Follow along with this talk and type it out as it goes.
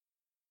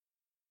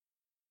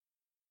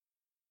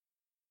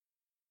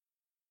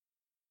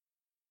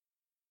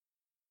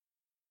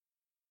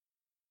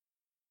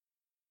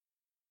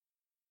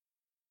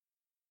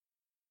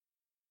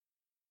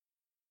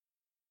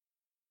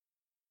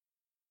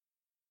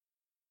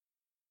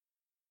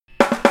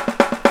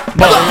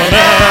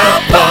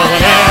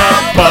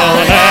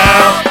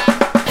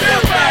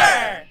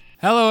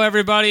Hello,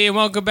 everybody, and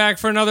welcome back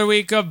for another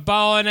week of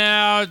Ballin'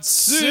 Out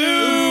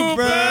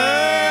Super!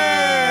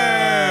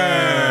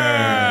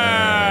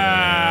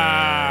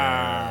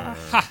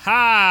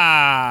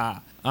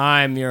 Ha-ha!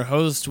 I'm your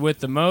host with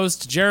the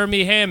most,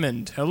 Jeremy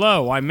Hammond.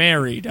 Hello, I'm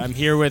married. I'm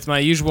here with my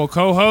usual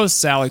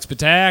co-hosts, Alex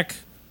Patak.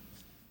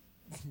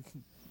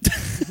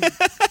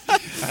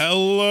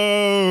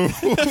 Hello.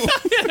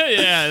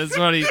 Yeah,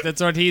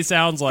 that's what he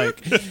sounds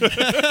like.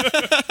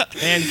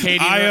 And Katie.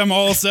 I am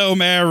also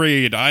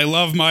married. I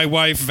love my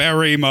wife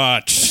very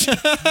much.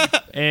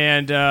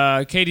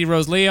 And Katie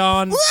Rose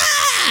Leon.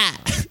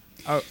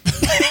 Oh.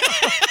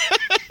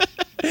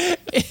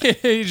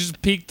 He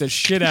just peeked the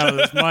shit out of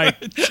this mic.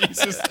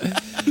 Jesus.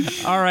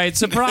 All right,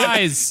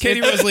 surprise.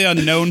 Katie Rose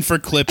Leon, known for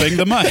clipping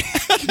the mic.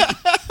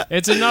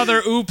 It's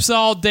another Oops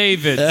All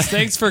Davids.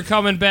 Thanks for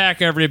coming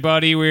back,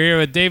 everybody. We're here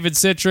with David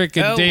Citrick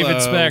and Hello. David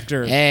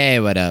Spector. Hey,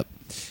 what up?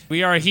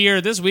 We are here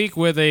this week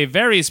with a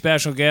very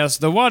special guest,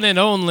 the one and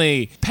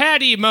only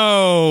Patty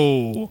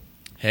Moe.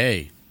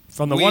 Hey,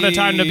 From the What a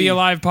Time to Be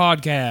Alive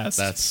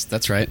podcast.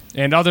 that's right.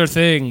 And other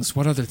things.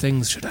 What other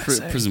things should I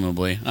say?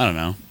 Presumably, I don't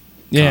know.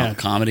 Yeah.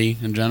 Comedy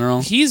in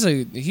general.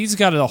 He's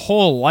got a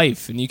whole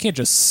life, and you can't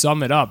just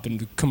sum it up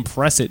and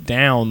compress it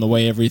down the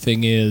way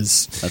everything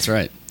is. That's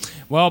right.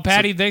 Well,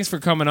 Patty, thanks for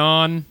coming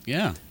on.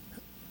 Yeah.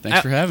 Thanks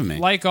for having me.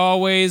 Like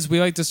always, we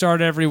like to start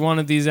every one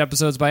of these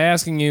episodes by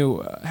asking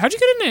you, how'd you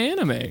get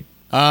into anime?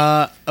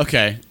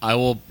 Okay. I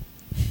will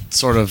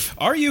sort of.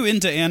 Are you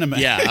into anime?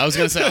 Yeah, I was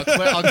gonna say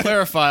I'll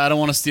clarify. I don't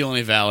want to steal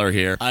any valor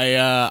here.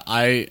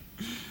 I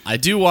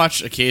do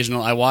watch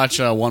occasional. I watch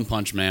One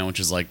Punch Man,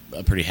 which is like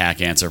a pretty hack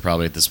answer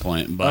probably at this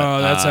point.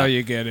 But That's how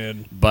you get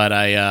in. But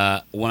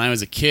when I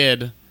was a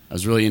kid, I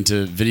was really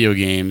into video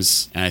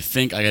games, and I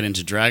think I got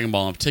into Dragon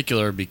Ball in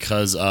particular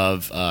because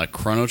of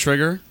Chrono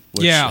Trigger,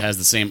 which has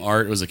the same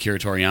art. It was Akira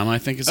Toriyama, I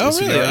think. Oh,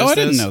 really? Oh, I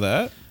didn't know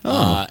that.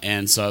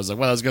 And so I was like,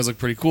 wow, those guys look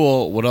pretty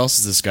cool. What else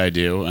does this guy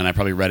do? And I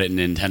probably read it in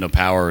Nintendo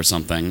Power or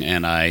something,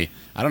 and I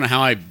don't know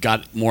how I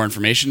got more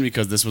information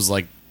because this was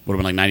like, would have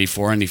been like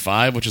 94,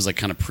 95, which is like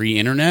kind of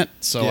pre-internet,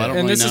 so I don't really know.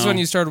 And this is when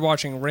you started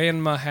watching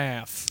Ranma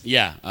Half.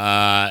 Yeah,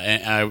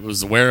 and I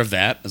was aware of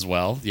that as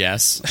well,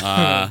 yes.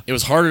 It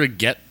was harder to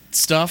get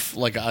stuff.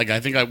 Like I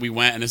think we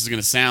went, and this is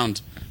going to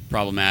sound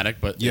problematic,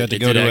 but You had to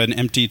go to an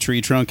empty tree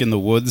trunk in the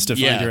woods to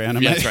find your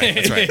anime? Yeah,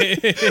 that's right.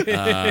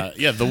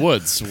 The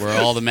woods, where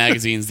all the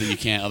magazines that you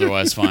can't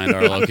otherwise find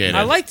are located.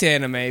 I liked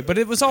anime, but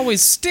it was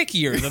always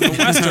stickier than the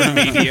Western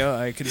media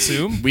I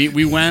consume.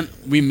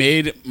 We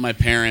made my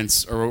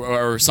parents,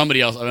 or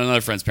somebody else,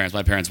 another friend's parents,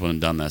 my parents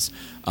wouldn't have done this.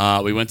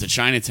 We went to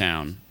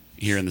Chinatown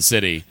here in the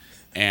city,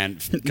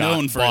 and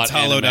known for its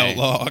hollowed out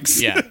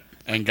logs. Yeah,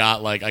 and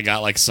I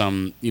got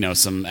some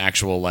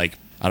actual, like,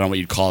 I don't know what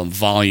you'd call them,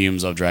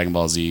 volumes of Dragon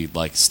Ball Z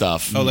like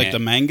stuff. Oh, like the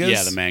mangas?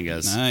 Yeah, the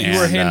mangas. Nice. You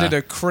were handed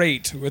a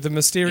crate with a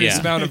mysterious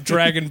amount of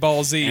Dragon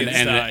Ball Z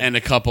inside. And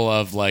a couple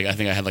of, like, I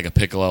think I had like a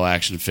Piccolo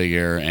action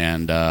figure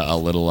and a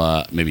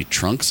little maybe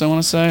Trunks, I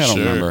want to say. I don't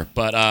remember.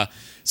 But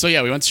so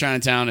yeah, we went to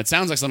Chinatown. It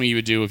sounds like something you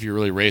would do if you're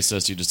really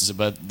racist.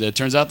 But it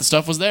turns out the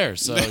stuff was there.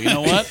 So you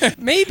know what?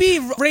 Maybe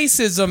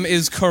racism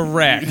is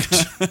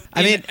correct.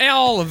 I mean,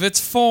 all of its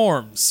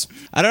forms.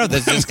 I don't know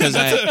if that's just because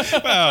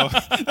Wow,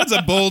 that's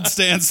a bold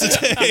stance to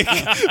take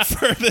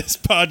for this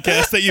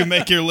podcast that you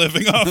make your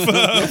living off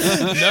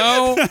of.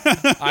 No,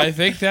 I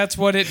think that's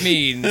what it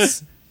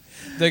means.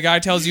 The guy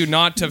tells you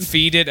not to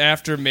feed it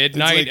after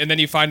midnight, and then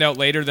you find out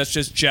later that's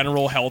just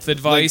general health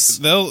advice.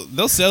 Like,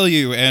 they'll sell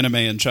you anime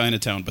in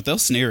Chinatown, but they'll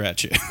sneer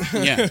at you.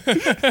 Yeah.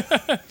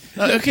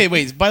 Okay,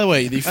 wait. By the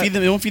way,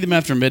 they won't feed them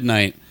after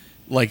midnight.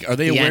 Like, are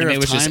they aware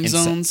of time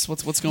zones?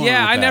 What's going on?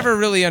 Yeah, with I that? never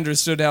really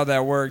understood how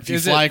that worked. If you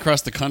fly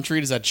across the country,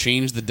 does that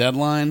change the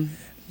deadline?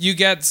 You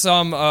get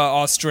some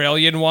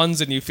Australian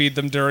ones, and you feed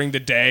them during the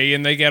day,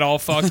 and they get all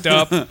fucked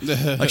up.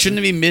 Like, shouldn't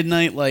it be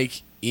midnight?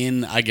 Like,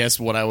 in, I guess,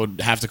 what I would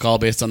have to call,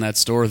 based on that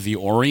store, the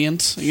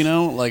Orient? You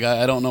know, like,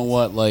 I don't know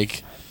what,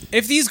 like.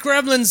 If these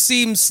gremlins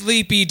seem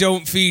sleepy,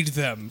 don't feed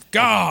them.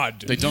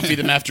 God. They don't feed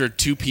them after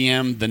 2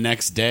 p.m. the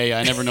next day.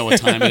 I never know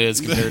what time it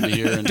is compared to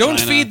here in Don't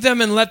China. feed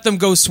them and let them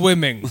go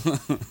swimming.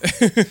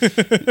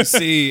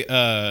 See,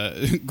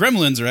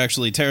 gremlins are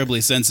actually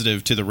terribly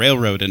sensitive to the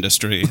railroad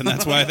industry, and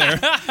that's why they're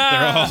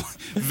all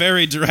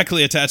very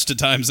directly attached to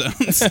time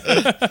zones.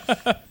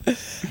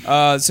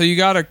 So you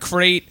got a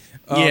crate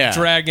of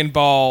Dragon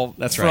Ball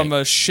from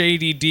a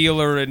shady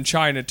dealer in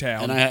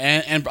Chinatown,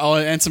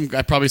 and some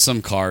probably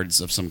some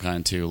cards of some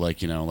kind too,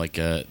 like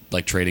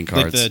like trading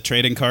cards, like the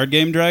trading card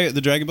game,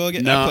 the Dragon Ball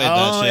game. No, I played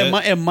that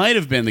shit. It might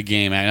have been the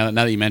game. Now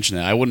that you mention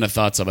it, I wouldn't have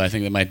thought so, but I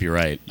think that might be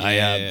right.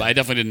 Yeah. I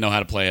definitely didn't know how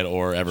to play it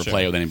or ever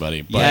play it with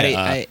anybody.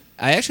 But,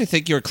 I actually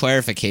think your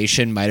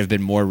clarification might have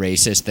been more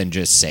racist than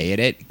just saying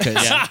it.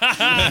 Because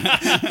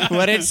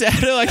what it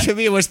sounded like to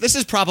me was, this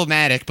is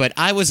problematic, but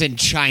I was in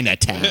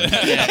Chinatown.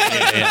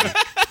 Yeah.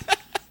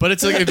 But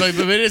it's like, but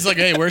it is like,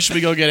 hey, where should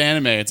we go get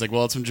anime? It's like,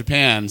 well, it's from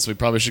Japan, so we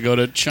probably should go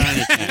to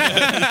China.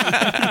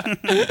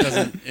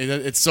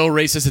 It's so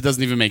racist, it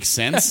doesn't even make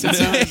sense. It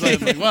sounds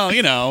like,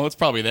 well, it's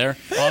probably there.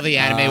 All the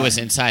anime was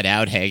Inside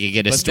Out. Hey, you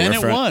get a But storefront.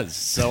 then it was.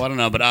 So I don't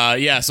know.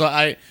 But yeah, so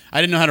I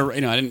didn't know how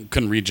to,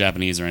 couldn't read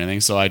Japanese or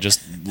anything, so I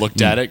just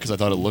looked at it because I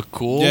thought it looked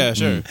cool. Yeah,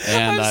 sure.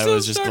 And I'm I so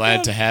was just stuck glad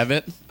on- to have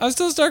it. I'm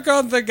still stuck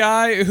on the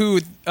guy who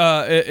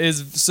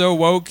is so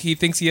woke he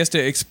thinks he has to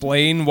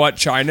explain what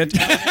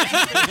Chinatown is.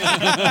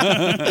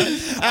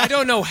 I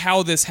don't know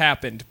how this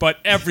happened, but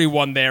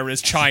everyone there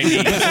is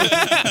Chinese.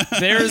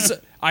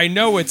 I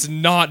know it's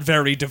not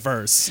very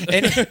diverse.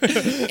 And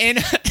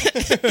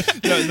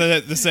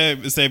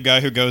The same guy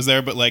who goes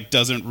there, but like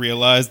doesn't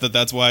realize that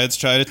that's why it's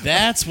China.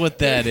 That's what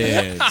that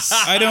is.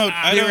 I don't.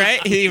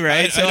 he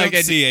writes. I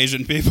don't see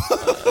Asian people.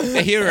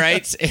 He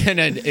writes in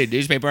a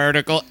newspaper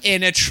article,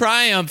 in a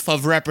triumph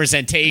of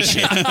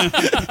representation,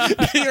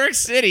 New York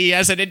City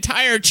has an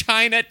entire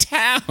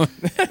Chinatown.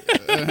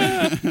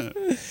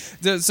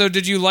 So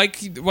did you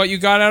like what you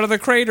got out of the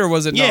crate, or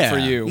was it not for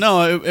you?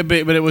 No,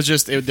 but it was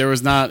just it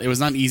was not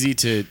easy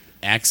to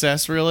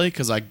access really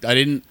because I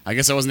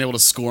guess I wasn't able to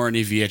score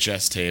any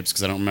VHS tapes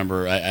because I don't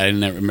remember I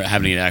didn't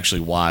have any to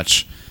actually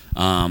watch.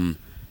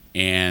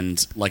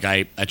 And like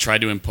I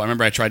tried to import. I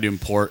remember I tried to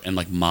import and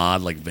like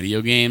mod like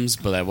video games,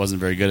 but I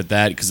wasn't very good at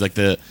that because like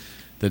the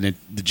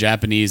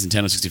Japanese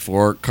Nintendo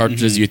 64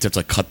 cartridges, you have to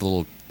like cut the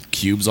little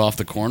cubes off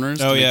the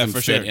corners. Oh, to make yeah, them for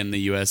fit sure. in the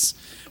US,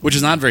 which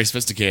is not very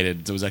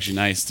sophisticated. So it was actually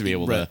nice to be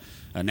able to.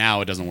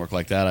 Now it doesn't work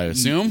like that. I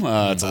assume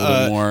it's a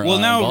little more. Well,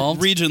 now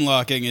involved. region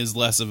locking is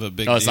less of a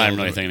big deal. Oh, it's not even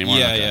really a thing anymore.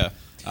 Yeah, Okay.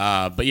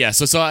 yeah. But yeah,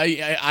 so I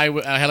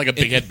had like a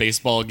big head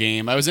baseball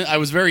game. I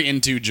was very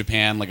into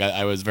Japan. Like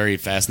I was very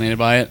fascinated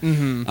by it.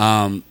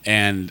 And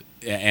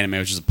anime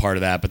was just a part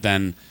of that. But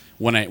then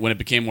when it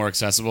became more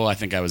accessible, I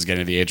think I was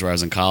getting to the age where I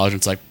was in college. And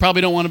it's like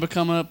probably don't want to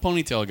become a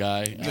ponytail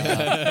guy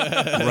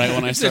right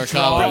when I start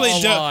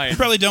college.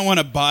 Probably don't want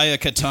to buy a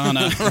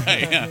katana.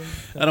 Right? Yeah.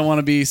 I don't want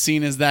to be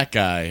seen as that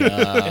guy.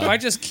 If I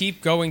just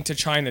keep going to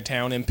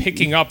Chinatown and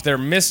picking up their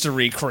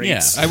mystery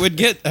crates, I would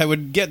get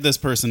this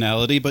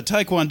personality, but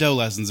Taekwondo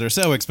lessons are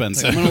so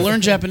expensive. I'm going to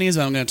learn Japanese,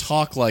 and I'm going to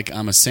talk like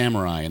I'm a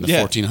samurai in the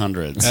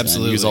 1400s.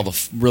 Absolutely. And use all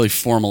the really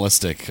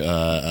formalistic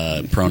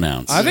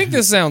pronouns. I think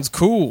this sounds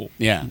cool.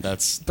 Yeah,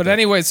 that's. But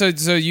anyway, so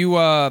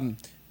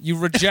you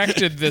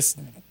rejected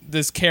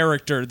this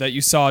character that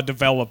you saw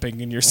developing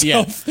in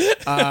yourself.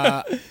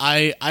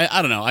 I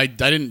don't know. I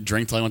didn't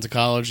drink till I went to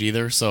college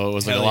either, so it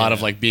was like Hell a lot yeah.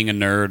 of like being a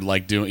nerd,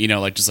 like doing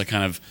like just like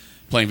kind of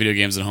playing video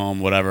games at home,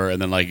 whatever,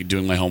 and then like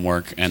doing my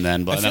homework, and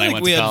then I then feel I like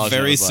went we to had college. And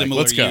I very was like,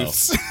 similar let's go.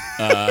 youths.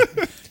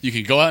 You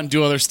can go out and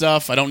do other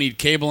stuff. I don't need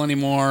cable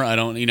anymore. I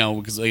don't,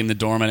 because in the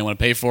dorm I didn't want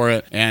to pay for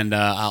it, and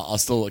I'll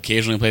still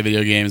occasionally play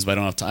video games, but I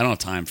don't have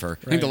time for.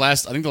 I think the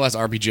last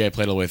RPG I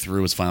played all the way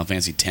through was Final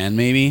Fantasy X,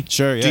 maybe.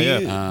 Sure,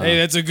 yeah. Hey,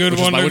 that's a good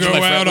one to Which go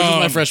out was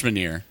my on. freshman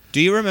year. Do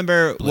you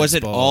remember? Was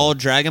it Blitzball. all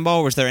Dragon Ball?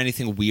 Or was there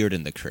anything weird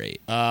in the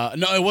crate? No,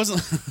 it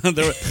wasn't.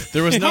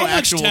 there was no How much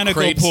actual tentacle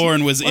crates.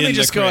 porn was Let in me the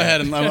just go crate? ahead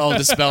and I'll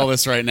dispel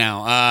this right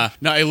now.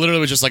 No, it literally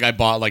was just like I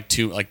bought like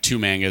two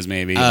mangas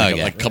maybe, yeah.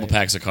 like a couple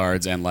packs of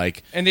cards and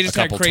like And they just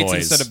a had couple crates toys.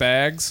 instead of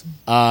bags.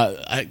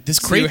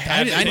 This you crate.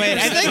 had to- I Wait,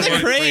 I think the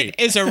crate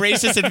is a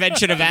racist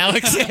invention of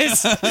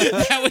Alex's.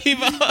 That we've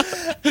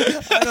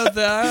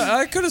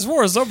I could have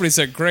swore somebody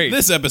said crate.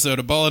 This episode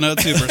of Ballin'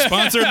 Out Super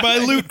sponsored by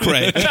Loot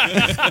Crate.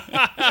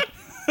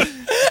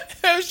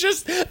 It was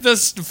just the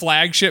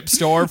flagship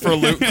store for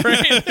Loot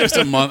Crate. just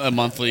a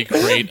monthly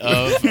crate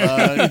of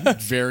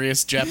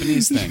various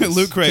Japanese things.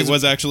 Loot Crate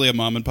was actually a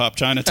mom and pop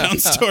Chinatown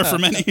store for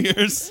many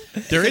years.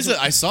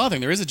 I saw a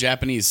thing. There is a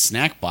Japanese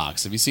snack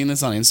box. Have you seen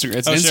this on Instagram?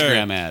 It's an Oh, sure.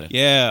 Instagram ad.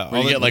 Yeah,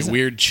 Where you get like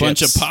weird chips.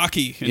 bunch of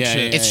Pocky and Yeah,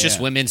 shit. yeah, It's just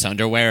women's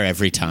underwear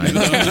every time.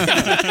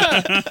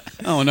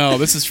 Oh no,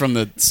 this is from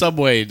the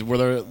subway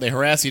where they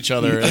harass each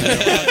other. And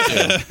they're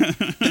allowed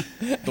to.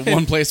 The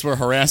one place where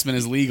harassment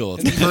is legal.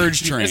 It's the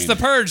purge train. It's the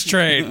purge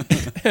train.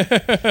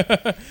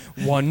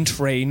 One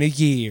train a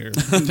year.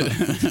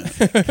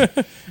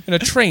 And a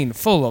train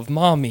full of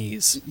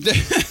mommies.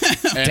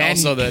 and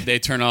also that they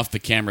turn off the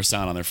camera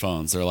sound on their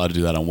phones. They're allowed to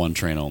do that on one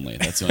train only.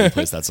 That's the only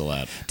place that's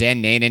allowed.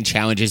 Dan Nanan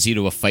challenges you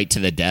to a fight to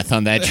the death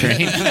on that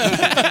train.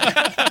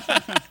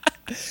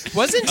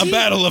 Wasn't A he?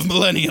 battle of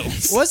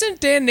millennials. Wasn't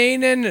Dan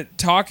Nanan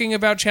talking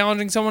about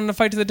challenging someone to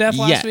fight to the death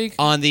last week?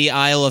 on the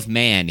Isle of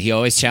Man. He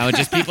always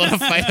challenges people to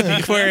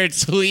fight where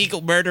it's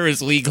legal. Murder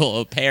is legal,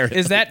 apparently.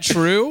 Is that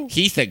true?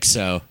 He thinks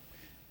so.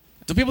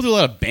 Do people do a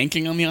lot of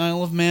banking on the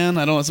Isle of Man?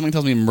 I don't know. Something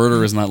tells me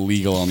murder is not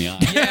legal on the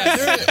island.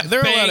 Yeah, There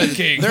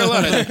are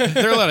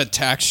a lot of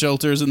tax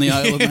shelters in the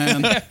Isle of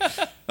Man.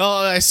 Well,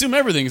 I assume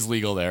everything's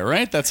legal there,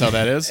 right? That's how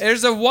that is.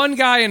 there's a one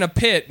guy in a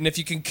pit, and if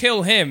you can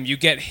kill him, you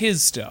get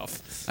his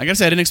stuff. I gotta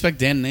say, I didn't expect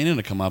Dan Nanan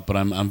to come up, but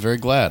I'm very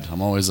glad.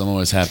 I'm always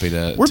happy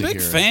to. We're to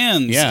big hear.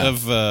 fans Yeah.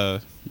 of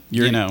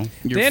You're- Dan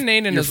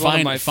Nanan you're is one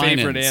of my fine-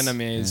 favorite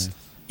finance. animes.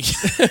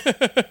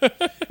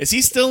 Is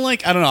he still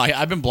like I don't know?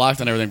 I've been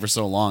blocked on everything for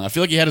so long. I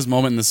feel like he had his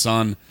moment in the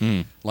sun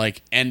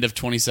like end of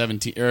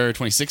 2017 or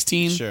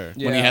 2016, Sure.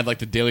 when he Yeah. had like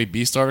the Daily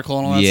Beast article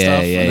and all that Yeah,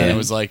 stuff. yeah, and then yeah. it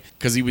was like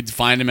because he would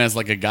find him as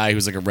like a guy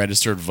who's like a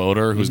registered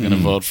voter who's going to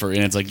vote for, and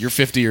it's like you're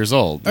 50 years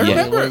old. I Yeah.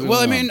 remember. What is Well,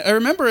 I going on? mean, I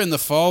remember in the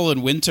fall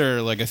and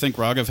winter, like I think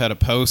Raghav had a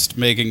post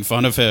making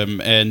fun of him,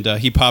 and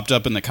he popped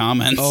up in the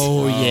comments.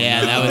 Oh,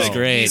 yeah, that was He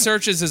great.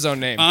 searches his own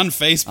name. on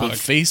Facebook. on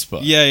Facebook.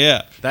 Yeah,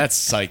 yeah. That's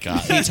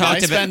psychotic. He talked I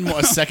about- spend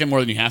a second more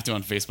than you have to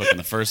on Facebook in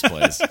the first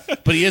place.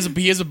 But he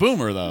is a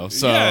boomer though.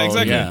 So Yeah,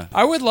 exactly. yeah.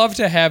 I would love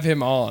to have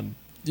him on.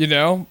 You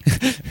know,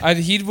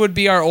 he would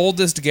be our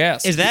oldest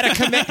guest. Is that a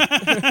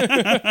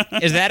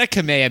Is that a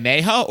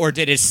Kamehameha, or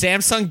did his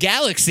Samsung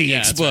Galaxy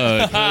that's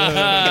explode? You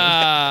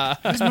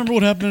guys remember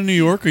what happened in New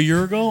York a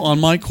year ago on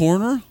my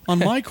corner? On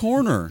my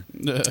corner.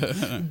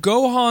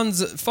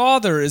 Gohan's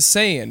father is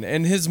Saiyan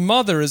and his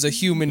mother is a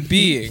human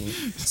being,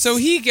 so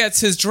he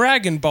gets his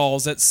Dragon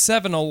Balls at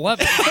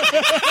 7-Eleven.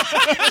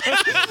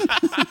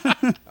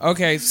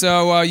 Okay,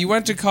 so you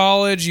went to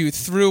college, you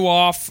threw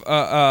off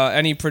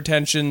any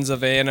pretensions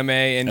of anime,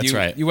 and That's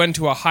right. you went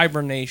into a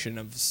hibernation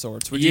of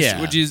sorts.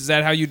 Yeah. Is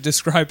that how you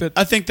describe it?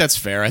 I think that's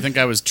fair. I think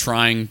I was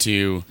trying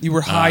to You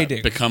were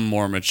hiding. become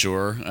more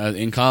mature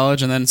in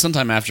college, and then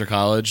sometime after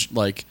college,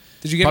 like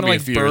Did you get into probably a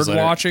like few years bird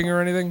later- watching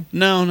or anything?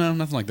 No,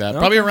 nothing like that.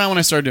 Probably around when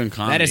I started doing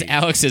comedy. That is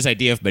Alex's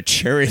idea of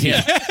maturity.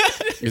 Yeah.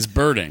 Is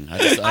birding.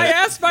 I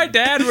asked my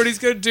dad what he's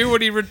going to do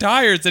when he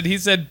retires, and he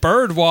said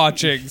bird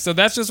watching. So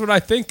that's just what I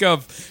think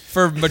of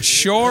for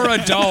mature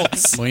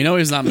adults. Well,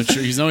 he's not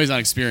mature. He's not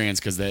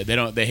experienced because they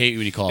hate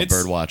when you call it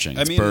It's- bird watching.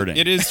 It's I mean, birding.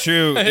 it is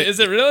true. Is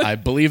it really? I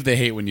believe they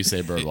hate when you say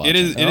bird watching.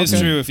 It is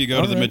Okay. true. If you go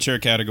to the Alright. mature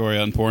category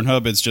on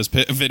Pornhub, it's just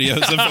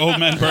videos of old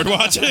men bird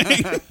watching.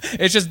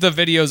 It's just the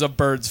videos of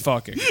birds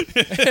fucking.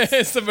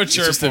 It's the mature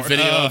It's just a porn.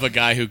 video of a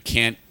guy who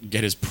can't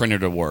get his printer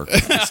to work.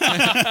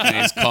 And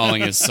he's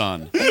calling his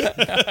son.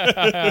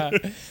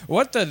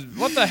 What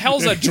the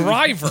hell's a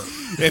driver?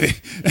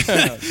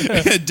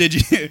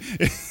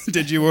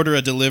 Did you order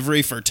a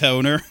delivery for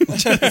toner?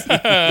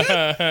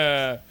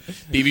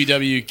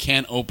 BBW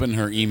can't open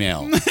her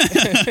email.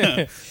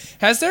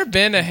 Has there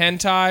been a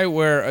hentai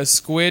where a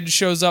squid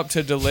shows up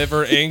to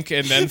deliver ink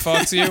and then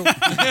fucks you?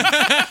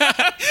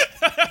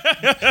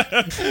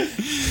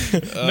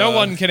 No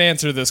one can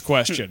answer this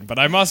question, but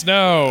I must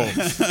know.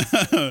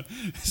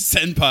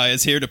 Senpai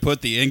is here to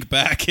put the ink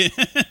back in.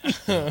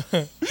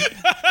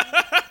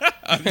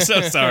 I'm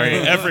so sorry,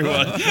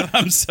 everyone.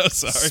 I'm so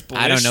sorry.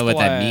 I don't know what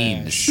that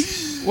Splash.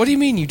 means. What do you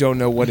mean you don't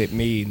know what it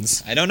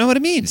means? I don't know what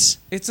it means.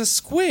 It's a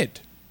squid.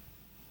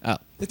 Oh,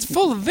 It's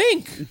full of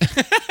ink.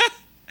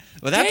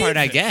 well, that part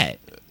I David. get.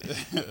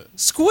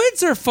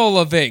 Squids are full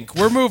of ink.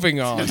 We're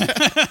moving on.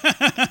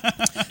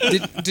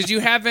 Did you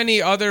have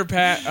any other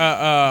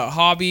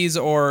hobbies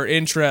or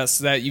interests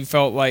that you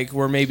felt like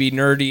were maybe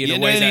nerdy in You a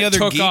know way any that other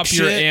took geek up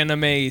your shit?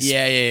 anime,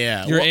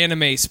 Yeah. your Well-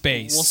 anime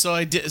space? Well, so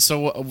I did.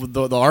 So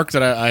the arc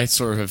that I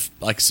sort of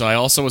like. So I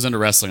also was into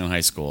wrestling in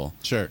high school.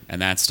 Sure.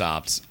 And that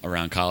stopped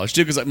around college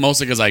too,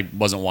 mostly because I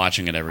wasn't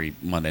watching it every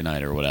Monday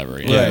night or whatever.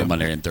 Right.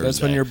 Monday and Thursday.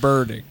 That's when you're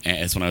birding. And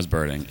it's when I was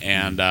birding,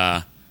 and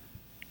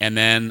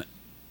then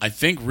I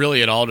think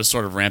really it all just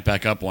sort of ramped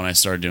back up when I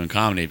started doing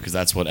comedy because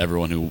that's what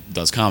everyone who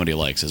does comedy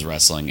likes is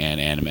wrestling and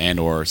anime and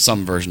or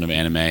some version of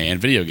anime and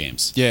video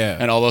games. Yeah.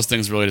 And all those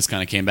things really just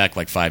kind of came back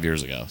like 5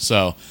 years ago.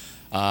 So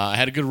I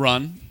had a good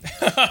run.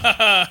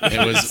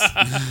 It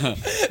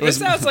was This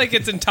sounds like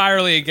it's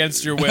entirely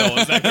against your will.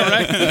 Is that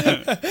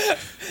correct?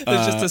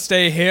 It's just to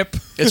stay hip.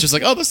 it's just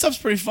like, oh, this stuff's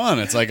pretty fun.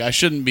 It's like I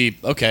shouldn't be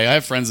okay. I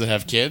have friends that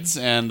have kids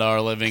and are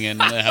living and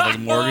have like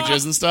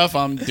mortgages and stuff.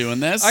 I'm doing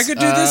this. I could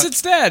do this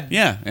instead.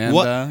 Yeah, and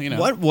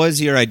What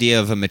was your idea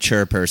of a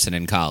mature person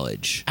in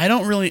college? I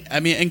don't really.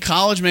 I mean, in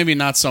college, maybe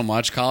not so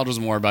much. College was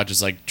more about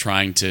just like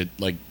trying to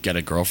like get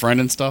a girlfriend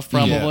and stuff.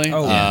 Probably.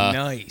 Oh,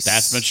 nice.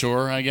 That's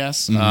mature, I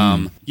guess. Yeah.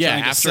 Trying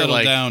to After settle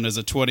like. down as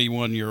a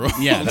 21-year-old.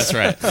 Yeah, that's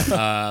right.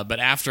 But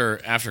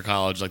after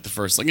college, like the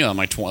first, like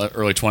my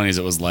early 20s,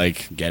 it was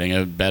like getting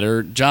a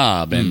better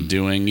job and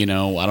doing,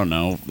 I don't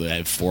know,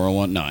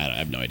 401. No, I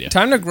have no idea.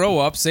 Time to grow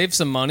up, save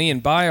some money,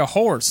 and buy a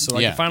horse so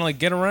I Yeah. can finally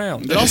get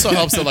around. It also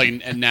helps that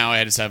like, and now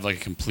I just have like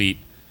a complete.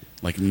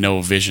 Like no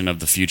vision of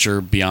the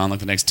future beyond like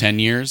the next 10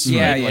 years.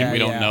 Yeah, right? Like yeah, we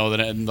don't yeah. know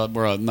that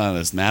none of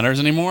this matters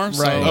anymore.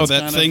 So Right. Oh, it's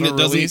that kind thing of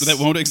that a release. that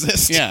won't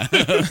exist. Yeah.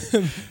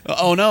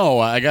 Oh no,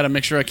 I got to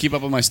make sure I keep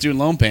up with my student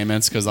loan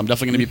payments because I'm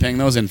definitely going to be paying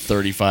those in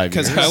 35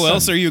 years. Because how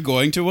else are you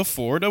going to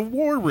afford a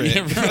war rig?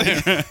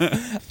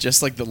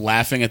 Just like the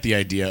laughing at the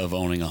idea of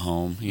owning a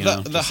home. You know,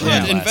 The Just hot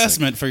classic.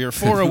 investment for your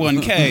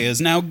 401k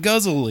is now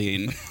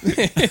guzzling.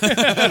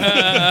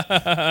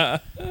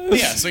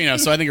 Yeah,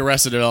 so I think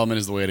Arrested Development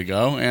is the way to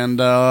go, and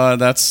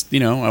that's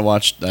I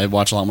watch a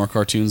lot more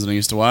cartoons than I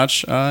used to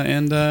watch,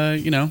 and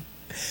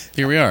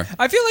here we are.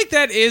 I feel like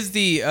that is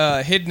the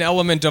hidden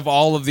element of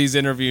all of these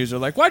interviews. Are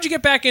like, why'd you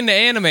get back into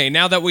anime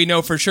now that we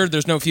know for sure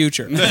there's no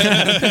future?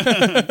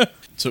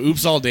 So,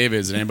 oops, all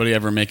Davids. Did anybody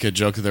ever make a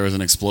joke that there was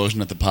an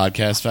explosion at the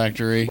podcast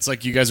factory? It's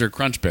like you guys are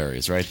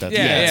Crunchberries, right? That's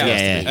Yeah, what it's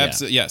yeah. supposed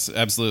to be. Yes,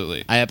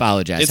 absolutely. I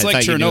apologize. It's I like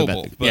thought you knew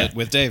about Chernobyl, but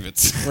with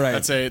Davids.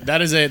 Right.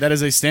 That is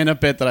a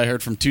stand-up bit that I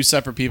heard from two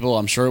separate people.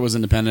 I'm sure it was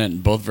independent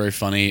and both very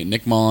funny.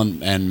 Nick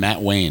Mullen and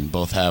Matt Wayne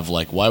both have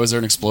like, why was there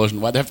an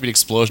explosion? Why'd there have to be an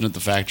explosion at the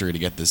factory to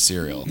get this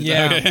cereal?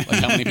 Yeah. Like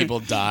how many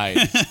people died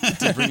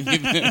to bring me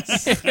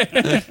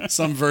this?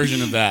 Some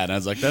version of that. And I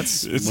was like,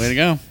 that's way to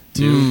go.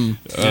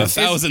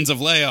 Thousands of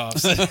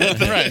layoffs.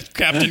 Right.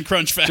 Captain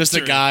Crunch Factory. Just a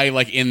guy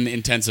like in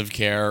intensive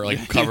care,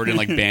 like covered in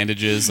like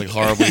bandages, like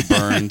horribly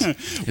burned.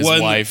 His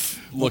wife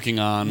looking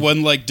on.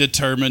 One like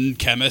determined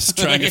chemist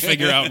trying to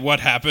figure out what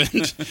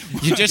happened.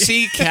 You just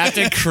see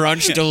Captain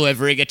Crunch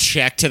delivering a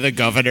check to the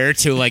governor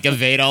to like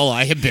evade all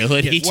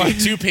liability. Why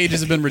 2 pages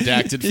have been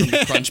redacted from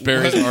the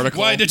Crunchberries article?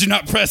 Why did you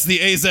not press the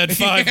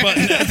AZ5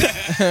 button at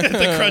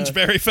the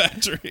Crunchberry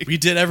factory? We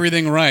did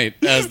everything right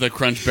as the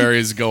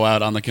Crunchberries go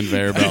out on the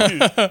conveyor belt.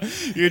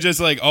 You're just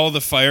like all the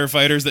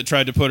firefighters that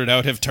tried to put it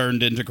out have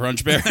turned into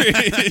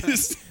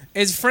Crunchberries.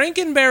 Is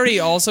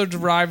Frankenberry also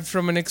derived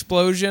from an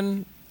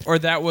explosion? Or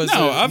that was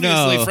No,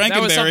 obviously No. Frankenberry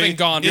That was something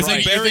gone is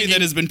right. a berry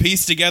that has been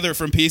pieced together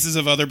from pieces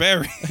of other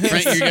berries.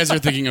 You guys are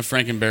thinking of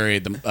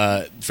Frankenberry,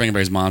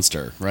 Frankenberry's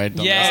monster, right?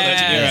 Don't-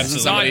 Yeah,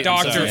 absolutely.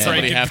 not Dr. Sorry.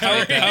 Somebody have to Frankenberry.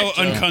 make that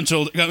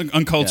How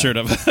uncultured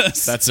of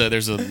us.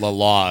 there's a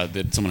law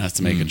that someone has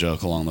to make a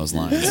joke along those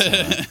lines.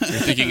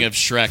 You're thinking of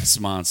Shrek's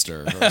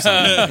monster or something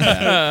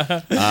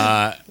like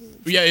that.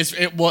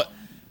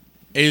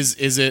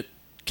 Is it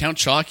Count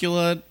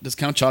Chocula? Does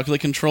Count Chocula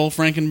control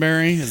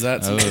Frankenberry? Is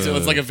that so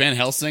it's like a Van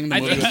Helsing? The I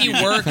movie think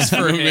he works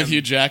for with him.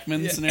 Hugh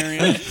Jackman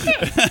scenario.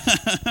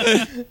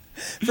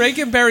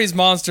 Frankenberry's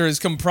monster is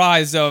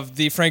comprised of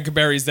the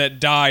Frankenberries that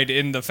died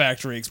in the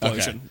factory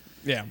explosion.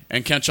 Yeah.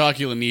 And Count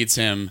Chocula needs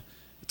him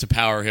to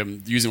power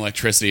him using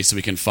electricity so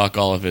he can fuck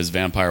all of his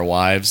vampire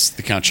wives,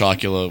 the Count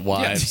Chocula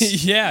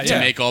wives. Yeah, To yeah.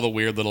 make all the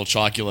weird little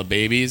Chocula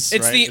babies.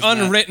 It's right? the Isn't that-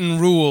 unwritten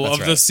rule That's of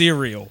right. the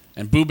cereal.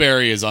 And Boo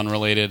Berry is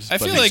unrelated. I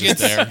but feel he's like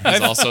just it's- there.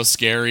 He's also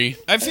scary.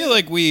 I feel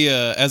like we,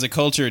 as a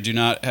culture,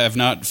 have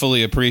not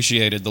fully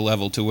appreciated the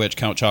level to which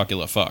Count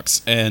Chocula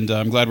fucks, and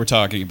I'm glad we're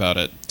talking about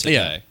it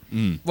today.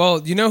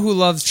 Well, you know who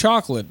loves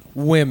chocolate?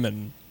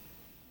 Women.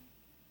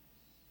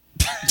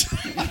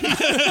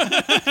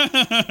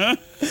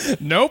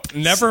 Nope,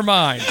 never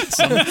mind.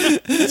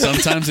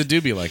 Sometimes it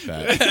do be like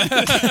that.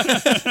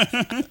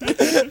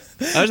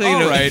 I was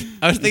thinking, All right.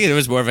 I was thinking it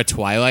was more of a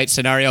Twilight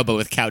scenario, but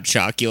with Count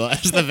Chocula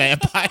as the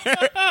vampire.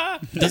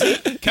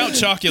 Count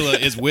Chocula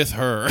is with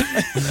her.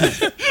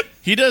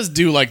 He does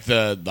do like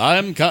he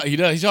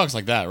talks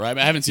like that, right?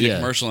 I haven't seen a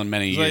commercial in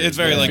many years. It's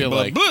very but I like, feel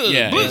blah, blah,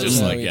 yeah, blah, he's just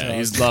blah. like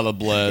he's a lot of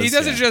blizz. He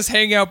doesn't just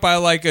hang out by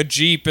like a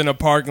Jeep in a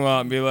parking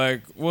lot and be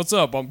like, "What's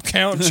up? I'm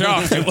Count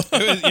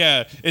Chocula."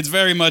 Yeah, it's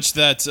very much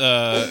that.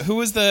 Who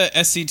was the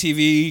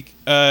SCTV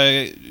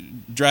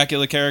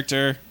Dracula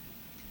character?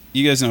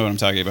 You guys know what I'm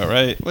talking about,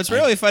 right? What's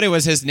really funny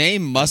was his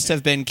name must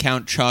have been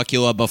Count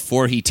Chocula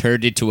before he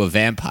turned into a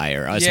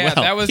vampire as Yeah, well.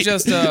 that was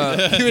just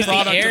a he was the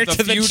product heir of the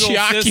to the feudal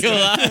system.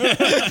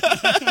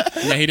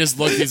 Chocula. Yeah, he just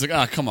looked. He's like,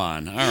 oh, come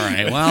on. All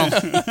right, well,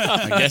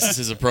 I guess this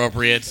is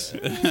appropriate.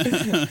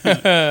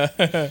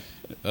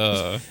 It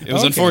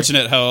was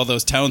unfortunate how all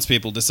those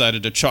townspeople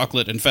decided to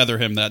chocolate and feather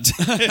him that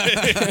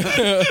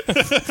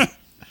day.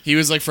 He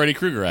was like Freddy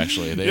Krueger,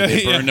 actually.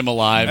 They burned him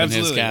alive in his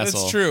Absolutely. castle.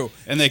 That's true.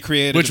 And they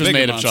created Which a was bigger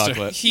made of monster.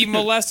 chocolate. He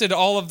molested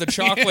all of the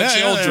chocolate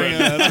children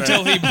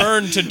until he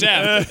burned to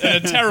death in a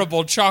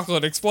terrible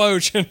chocolate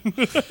explosion.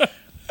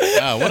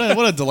 Wow,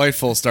 what a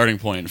delightful starting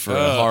point for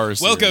a horror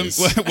series.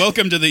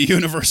 Welcome to the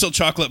Universal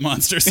Chocolate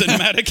Monster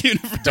Cinematic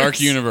Universe.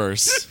 Dark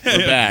Universe. We're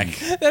back.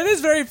 That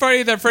is very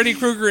funny that Freddy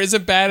Krueger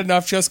isn't bad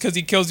enough just because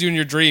he kills you in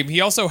your dream. He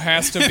also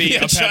has to be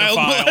a child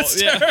pedophile.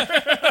 molester.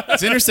 Yeah.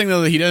 It's interesting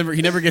though that he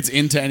never gets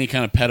into any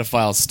kind of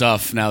pedophile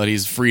stuff now that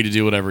he's free to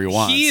do whatever he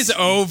wants. He's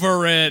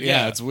over it.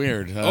 yeah, it's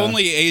weird.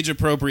 Only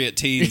age-appropriate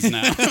teens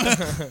now.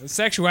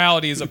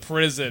 Sexuality is a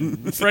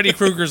prison. Freddy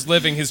Krueger's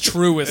living his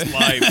truest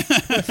life.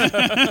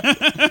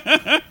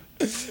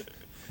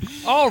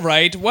 All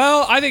right.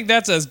 Well, I think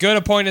that's as good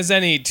a point as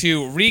any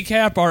to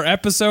recap our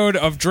episode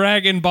of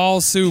Dragon Ball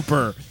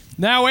Super,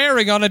 now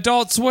airing on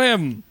Adult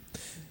Swim.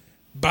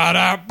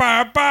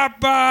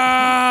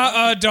 Ba-da-ba-ba-ba,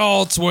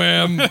 Adult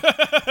Swim.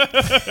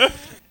 The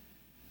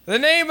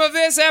name of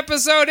this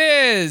episode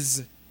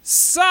is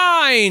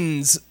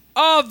Signs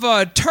of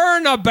a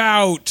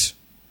Turnabout.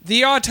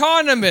 The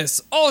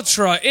autonomous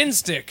Ultra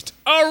Instinct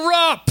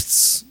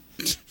erupts.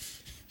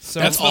 So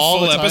That's the all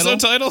full the episode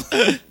title?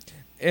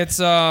 it's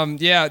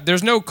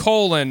there's no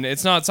colon.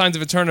 It's not Signs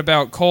of a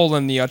Turnabout,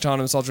 the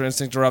autonomous Ultra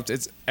Instinct erupts.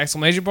 It's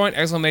exclamation point,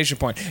 exclamation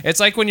point. It's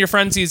like when your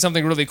friend sees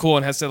something really cool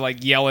and has to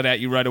like yell it at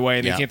you right away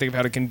and Yeah. they can't think of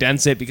how to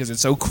condense it because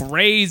it's so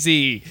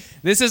crazy.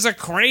 This is a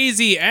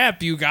crazy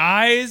ep, you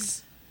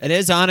guys. It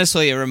is,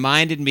 honestly. It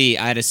reminded me,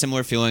 I had a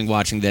similar feeling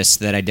watching this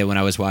that I did when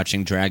I was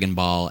watching Dragon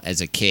Ball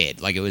as a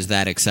kid. Like, it was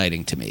that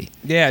exciting to me.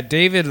 Yeah,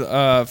 David,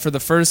 for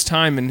the first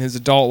time in his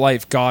adult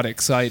life, got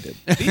excited.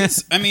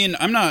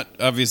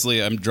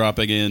 I'm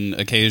dropping in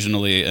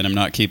occasionally, and I'm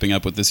not keeping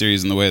up with the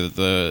series in the way that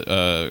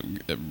the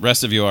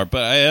rest of you are,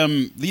 but I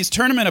am. These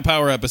Tournament of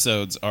Power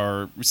episodes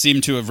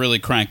seem to have really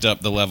cranked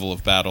up the level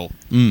of battle.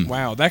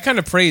 Wow, that kind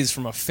of praise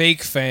from a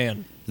fake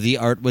fan. The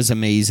art was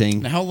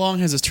amazing. Now, how long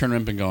has this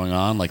tournament been going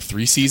on? Like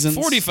 3 seasons?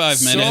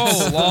 45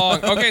 minutes. So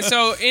long. Okay,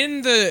 so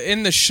in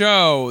the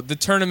show, the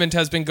tournament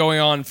has been going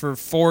on for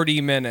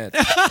 40 minutes.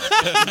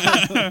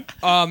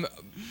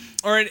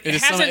 Or it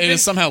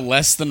is somehow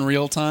less than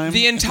real time?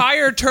 The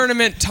entire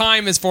tournament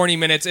time is 40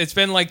 minutes. It's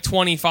been like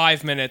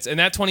 25 minutes, and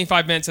that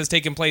 25 minutes has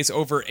taken place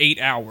over 8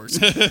 hours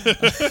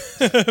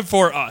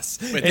for us.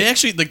 Wait, they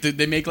actually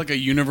they make like a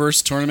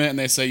universe tournament, and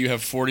they say you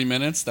have 40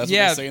 minutes. That's what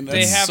they're saying.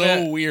 That's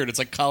so weird. It's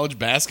like college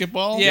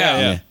basketball.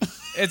 Yeah.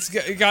 It's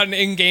got an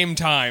in-game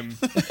time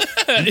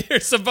you're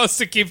supposed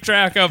to keep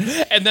track of,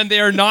 and then they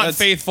are not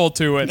faithful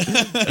to it.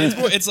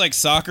 It's like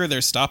soccer,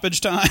 there's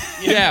stoppage time.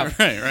 Yeah.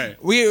 Right.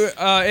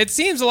 It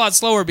seems a lot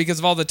slower because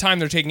of all the time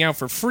they're taking out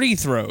for free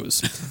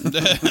throws.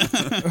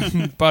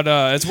 But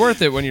it's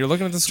worth it when you're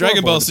looking at the scoreboard.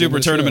 Dragon Ball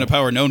Super Tournament of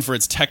Power, known for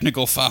its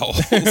technical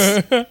fouls.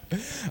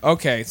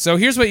 Okay, so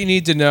here's what you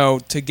need to know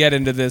to get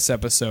into this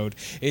episode.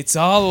 It's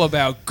all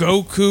about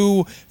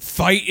Goku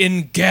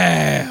fighting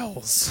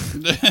gals.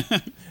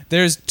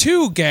 There's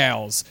 2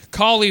 gals,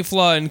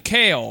 Caulifla and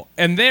Kale,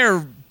 and they're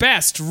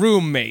best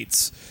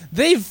roommates.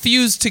 They've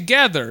fused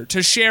together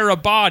to share a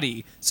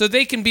body so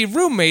they can be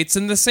roommates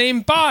in the same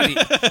body.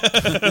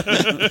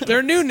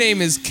 Their new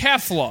name is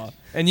Kefla,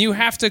 and you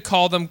have to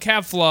call them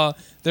Kefla.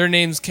 Their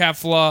name's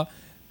Kefla.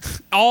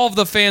 All of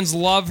the fans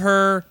love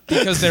her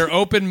because they're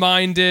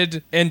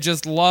open-minded and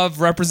just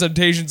love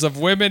representations of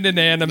women in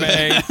anime.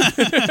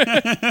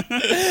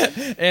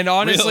 And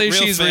honestly,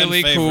 real she's fan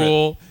really favorite.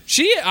 cool.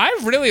 I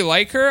really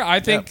like her.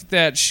 I think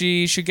that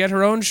she should get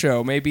her own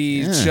show.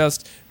 Maybe it's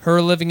just her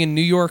living in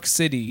New York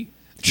City.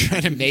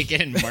 Trying to make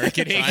it in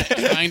marketing.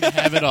 Trying to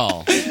have it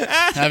all.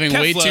 Having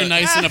way Kefla. too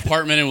nice an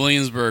apartment in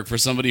Williamsburg for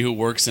somebody who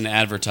works in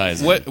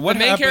advertising. What The main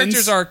happens?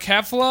 characters are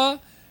Kefla,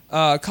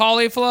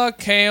 Caulifla,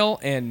 Kale,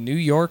 and New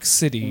York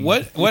City.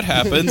 What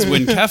happens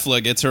when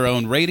Kefla gets her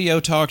own radio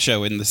talk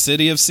show in the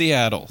city of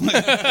Seattle?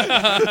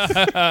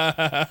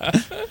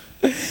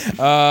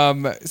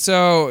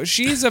 So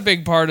she's a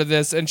big part of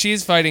this, and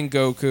she's fighting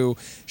Goku.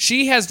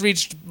 She has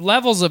reached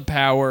levels of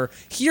power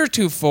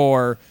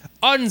heretofore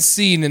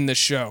unseen in the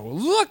show.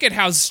 Look at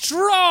how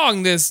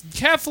strong this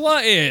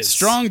Kefla is.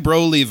 Strong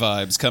Broly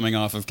vibes coming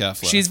off of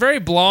Kefla. She's very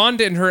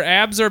blonde, and her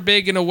abs are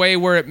big in a way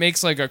where it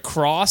makes like a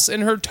cross in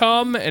her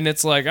tum, and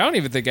it's like, I don't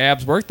even think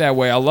abs work that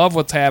way. I love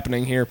what's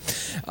happening here.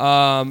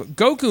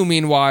 Goku,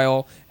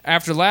 meanwhile,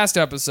 after last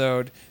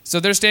episode, so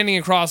they're standing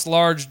across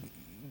large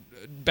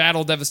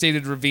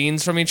battle-devastated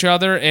ravines from each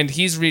other, and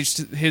he's reached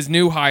his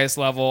new highest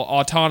level,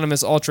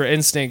 Autonomous Ultra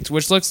Instinct,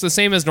 which looks the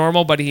same as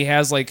normal, but he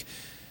has like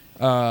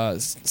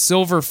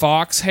silver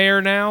fox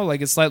hair now, like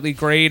it's slightly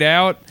grayed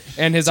out,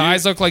 and his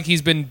eyes look like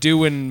he's been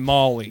doing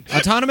Molly.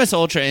 Autonomous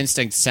Ultra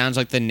Instinct sounds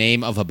like the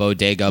name of a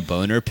bodega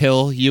boner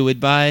pill you would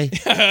buy.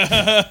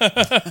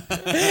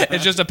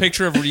 It's just a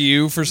picture of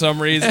Ryu for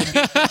some reason.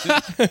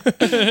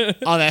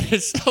 Oh, that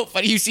is so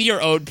funny. You see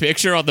your own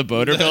picture on the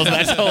boner pills?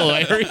 That's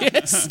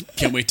hilarious.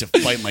 Can't wait to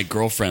fight my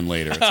girlfriend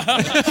later.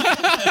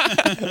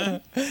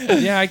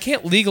 Yeah, I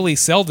can't legally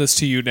sell this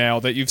to you now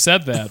that you've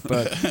said that,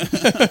 but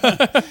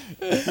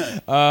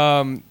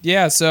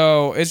yeah,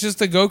 so it's just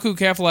the Goku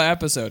Kefla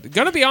episode.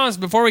 Gonna be honest,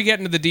 before we get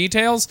into the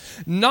details,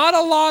 not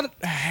a lot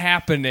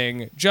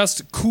happening,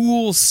 just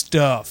cool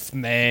stuff,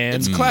 man.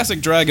 It's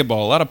classic Dragon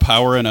Ball. A lot of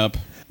powering up.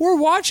 We're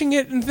watching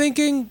it and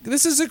thinking,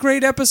 this is a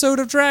great episode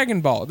of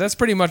Dragon Ball. That's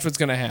pretty much what's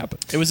gonna happen.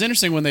 It was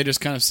interesting when they just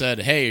kind of said,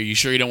 hey, are you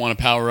sure you don't want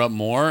to power up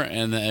more?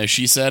 And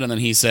she said, and then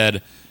he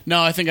said,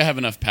 no, I think I have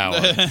enough power.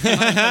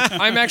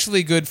 I'm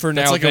actually good for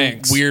now, It's like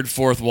thanks. a weird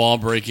fourth wall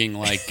breaking,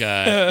 like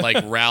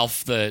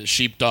Ralph the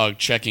sheepdog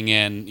checking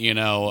in,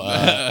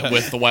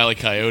 with the Wile E.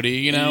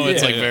 Coyote.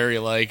 It's like very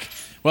like.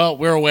 Well,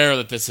 we're aware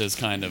that this is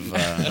kind of.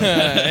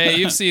 Hey,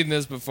 you've seen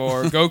this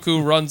before.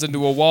 Goku runs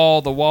into a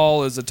wall. The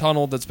wall is a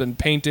tunnel that's been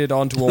painted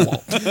onto a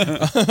wall.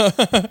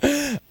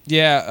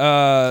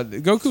 Yeah,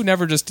 Goku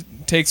never just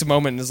takes a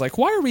moment and is like,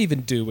 why are we even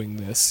doing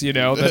this?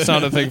 That's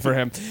not a thing for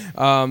him.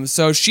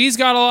 So she's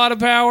got a lot of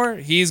power.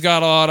 He's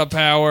got a lot of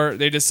power.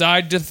 They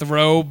decide to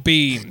throw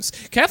beams.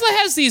 Kefla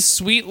has these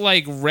sweet,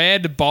 like,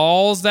 red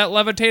balls that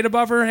levitate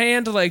above her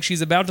hand, like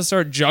she's about to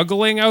start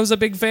juggling. I was a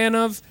big fan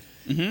of.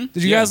 Mm-hmm.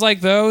 Did you guys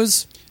like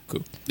those?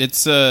 Cool.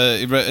 It's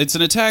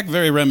an attack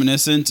very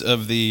reminiscent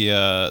of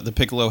the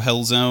Piccolo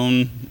Hell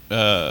Zone.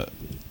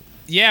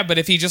 Yeah, but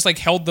if he just like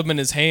held them in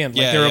his hand,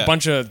 like they're a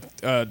bunch of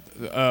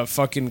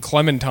fucking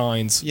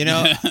clementines.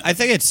 I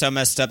think it's so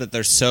messed up that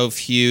there's so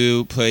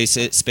few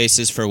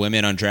spaces for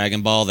women on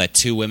Dragon Ball that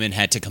 2 women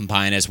had to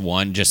combine as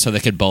one just so they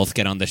could both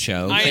get on the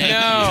show. I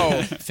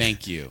know.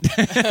 Thank you.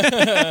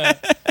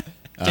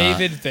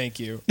 David, thank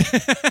you.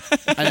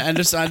 And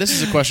this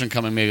is a question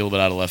coming maybe a little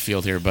bit out of left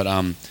field here, but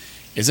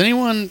is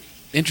anyone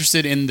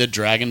interested in the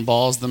Dragon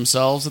Balls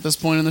themselves at this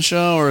point in the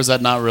show, or is that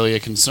not really a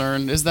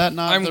concern? Is that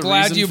not? I'm the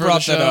glad reason you for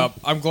brought the that show? up.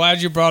 I'm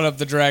glad you brought up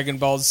the Dragon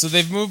Balls. So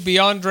they've moved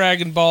beyond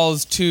Dragon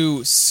Balls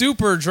to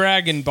Super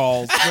Dragon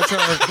Balls, which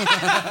are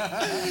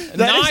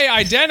nigh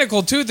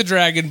identical to the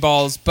Dragon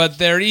Balls, but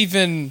they're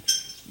even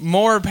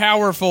more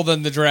powerful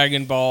than the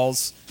Dragon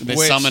Balls. They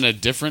which- summon a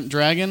different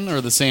dragon or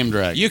the same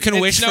dragon? You can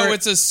wish for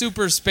it's a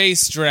super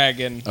space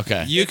dragon.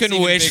 Okay. you it's can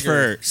even wish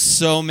bigger. for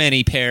so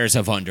many pairs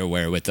of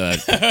underwear with a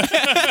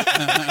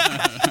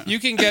You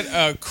can get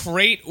a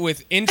crate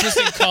with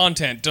interesting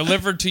content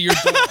delivered to your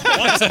door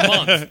once a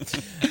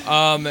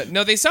month.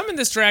 No, they summoned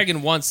this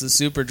dragon once, the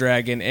Super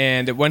Dragon,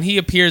 and when he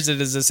appears,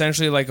 it is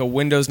essentially like a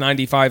Windows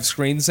 95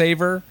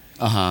 screensaver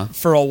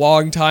for a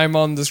long time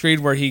on the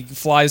screen, where he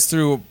flies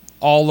through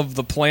all of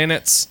the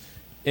planets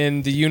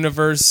in the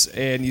universe,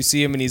 and you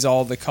see him, and he's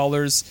all the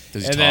colors.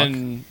 Does he and talk?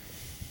 then,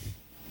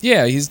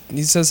 yeah, he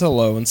says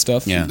hello and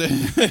stuff. Yeah.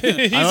 he's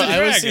a I always-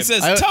 dragon. He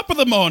says, I- top of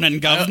the morning,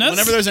 governors.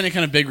 Whenever there's any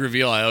kind of big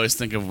reveal, I always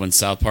think of when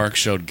South Park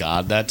showed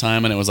God that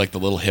time, and it was like the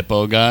little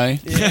hippo guy.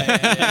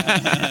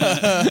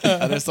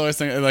 I just always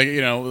think, like,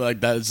 you know, like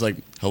that is like,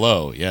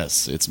 hello,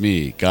 yes, it's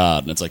me,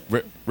 God, and it's like,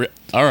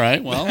 all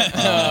right, well,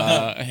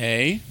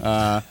 hey,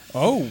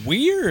 Oh,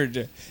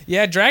 weird.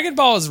 Yeah, Dragon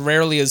Ball is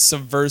rarely as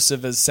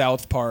subversive as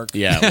South Park.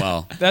 yeah,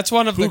 well, That's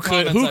one of the who could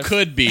comments who I've-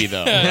 could be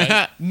though?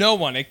 Right? No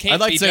one. It can't I'd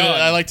like be to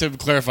done. I like to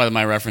clarify that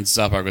my reference to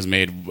South Park was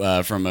made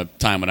from a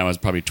time when I was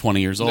probably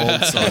 20 years old,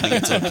 so I think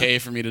it's okay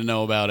for me to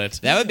know about it.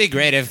 That would be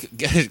great if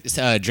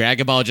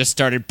Dragon Ball just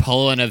started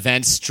pulling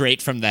events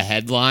straight from the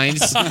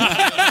headlines.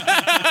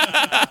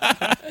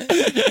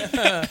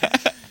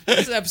 This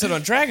is an episode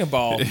on Dragon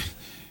Ball.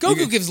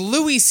 Goku gives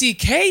Louis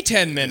C.K.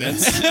 10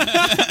 minutes.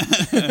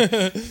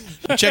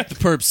 Check the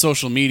perp's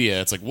social media.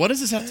 It's like, what does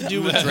this have to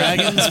do with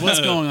dragons? What's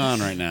going on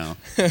right now?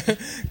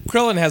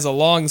 Krillin has a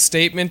long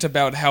statement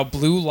about how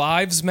blue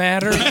lives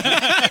matter.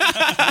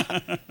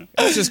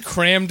 It's just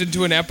crammed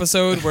into an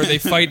episode where they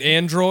fight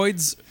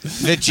androids.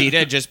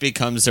 Vegeta just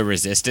becomes a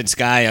resistance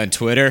guy on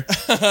Twitter.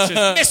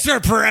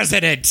 Mr.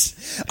 President!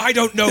 I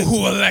don't know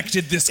who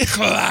elected this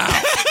clown,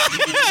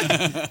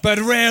 but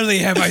rarely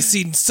have I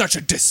seen such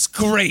a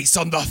disgrace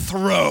on the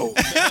throne.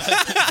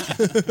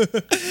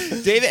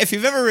 David, if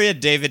you've ever read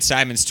David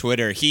Simon's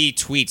Twitter, he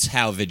tweets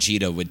how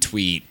Vegeta would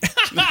tweet. What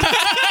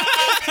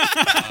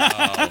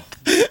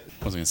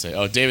was I going to say?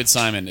 Oh, David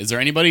Simon. Is there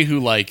anybody who,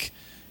 like,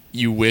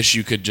 you wish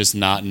you could just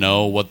not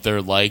know what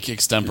they're like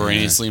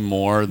extemporaneously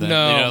more than,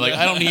 No. you know, like,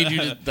 I don't need you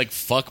to, like,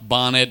 fuck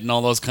Bonnet and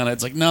all those kind of,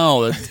 it's like,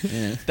 no,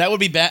 that would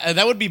be bad.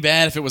 That would be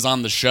bad if it was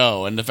on the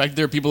show. And the fact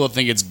there are people that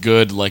think it's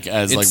good, like,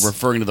 as, like, It's-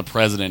 referring to the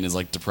president is,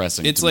 like,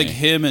 depressing. it's to like me.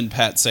 him and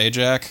Pat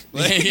Sajak.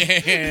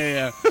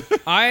 yeah.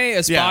 I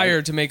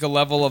aspire to make a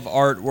level of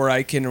art where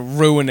I can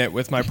ruin it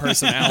with my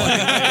personality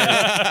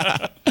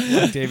later,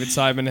 like David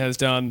Simon has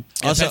done.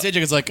 Also, Pat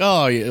Sajak is like,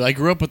 oh, I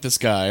grew up with this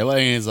guy.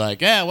 Like, he's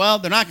like, yeah, well,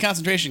 they're not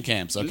concentration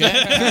camps, okay?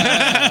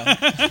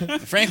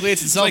 Frankly,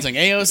 it's insulting.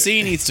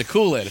 AOC needs to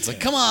cool it. It's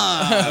like, come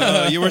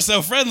on. You were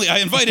so friendly. I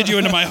invited you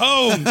into my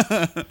home.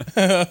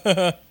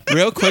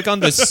 Real quick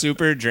on the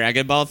Super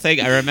Dragon Ball thing,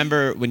 I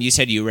remember when you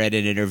said you read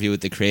an interview with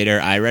the creator,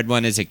 I read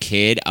one as a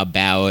kid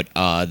about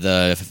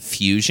the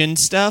fusion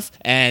stuff,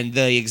 and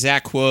the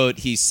exact quote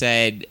he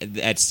said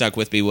that stuck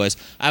with me was,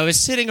 I was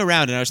sitting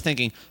around and I was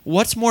thinking,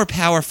 what's more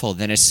powerful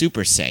than a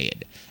Super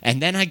Saiyan?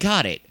 And then I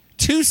got it.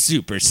 2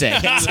 Super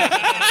Saiyans.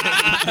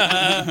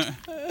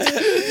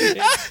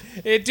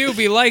 It do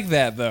be like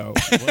that, though.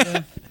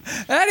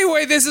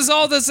 Anyway, this is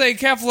all to say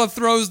Kefla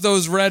throws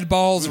those red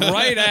balls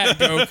right at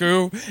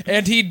Goku,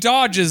 and he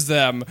dodges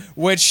them,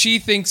 which she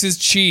thinks is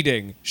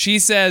cheating. She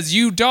says,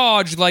 you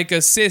dodge like a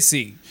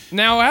sissy.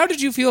 Now, how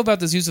did you feel about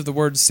this use of the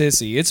word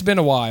sissy? It's been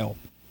a while.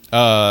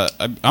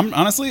 I'm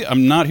honestly,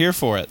 I'm not here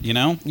for it. You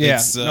know, Yeah,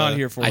 It's, not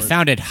here for I it.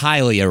 found it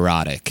highly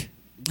erotic.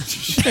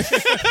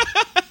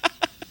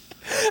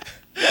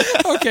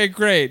 Okay,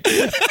 great.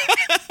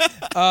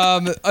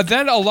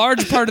 Then a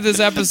large part of this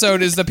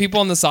episode is the people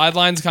on the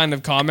sidelines kind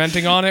of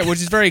commenting on it, which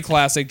is very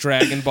classic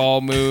Dragon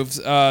Ball moves.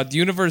 The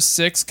Universe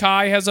 6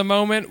 Kai has a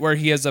moment where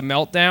he has a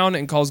meltdown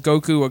and calls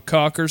Goku a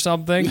cuck or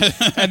something.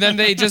 And then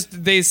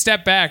they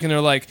step back and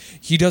they're like,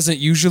 he doesn't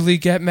usually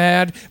get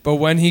mad, but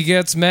when he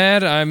gets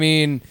mad, I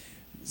mean,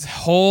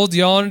 hold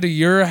on to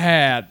your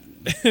hat.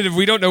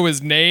 We don't know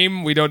his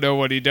name. We don't know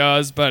what he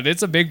does, but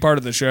it's a big part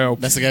of the show.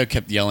 That's the guy who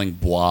kept yelling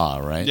bois,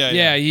 right?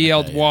 Yeah, he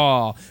yelled Okay,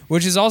 "wah,"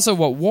 which is also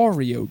what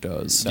Wario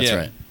does. That's Yeah.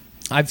 right.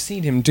 I've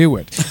seen him do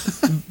it.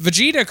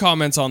 Vegeta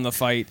comments on the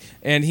fight,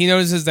 and he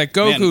notices that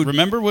Man, Goku.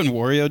 remember when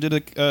Wario did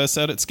a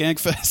set at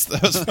Skankfest?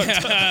 That was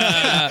fucked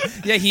up.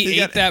 Yeah, he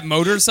ate that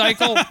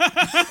motorcycle.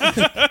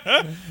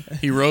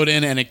 He rode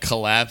in and it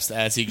collapsed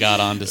as he got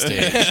onto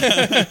stage.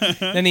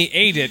 Then he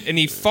ate it, and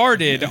he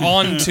farted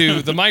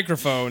onto the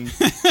microphone.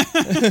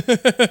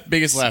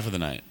 Biggest laugh of the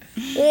night.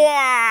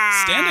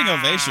 Standing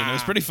ovation. It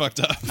was pretty fucked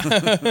up.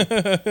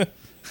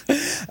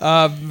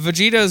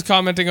 Vegeta is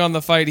commenting on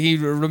the fight. He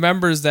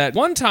remembers that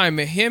one time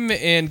him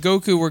and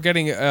Goku were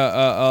getting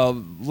a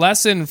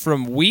lesson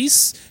from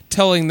Whis,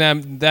 telling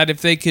them that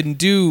if they can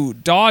do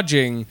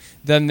dodging,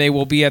 then they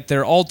will be at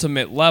their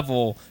ultimate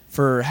level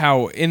for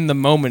how in the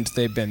moment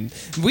they've been.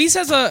 Whis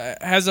has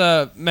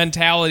a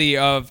mentality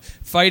of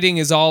fighting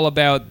is all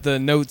about the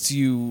notes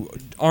you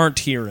aren't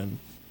hearing.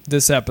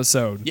 This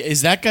episode. Yeah,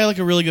 is that guy like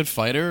a really good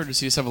fighter, or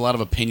does he just have a lot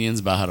of opinions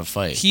about how to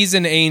fight? He's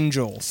an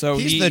angel, so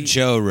He's the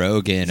Joe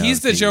Rogan.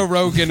 He's the Joe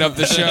Rogan of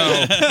the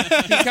show.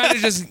 He kind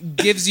of just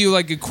gives you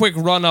like a quick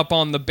run up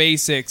on the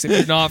basics if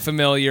you're not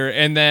familiar,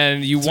 and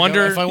then you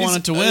wonder if I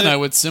wanted to win, I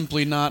would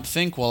simply not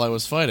think while I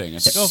was fighting.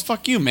 It's like, oh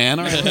fuck you, man!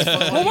 All right,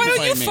 well, why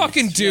don't you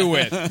fucking do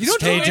it? You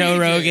don't Hey, do Joe anything.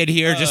 Rogan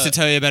here, just to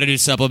tell you about a new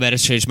supplement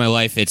that's changed my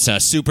life. It's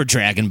Super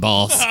Dragon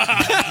Balls.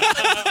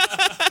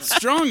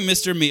 Strong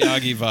Mr.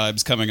 Miyagi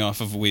vibes coming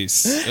off of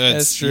Whis.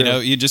 That's true. You know,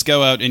 you just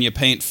go out and you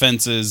paint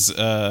fences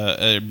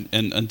and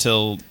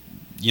until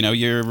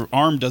your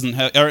arm doesn't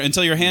have, or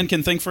until your hand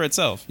can think for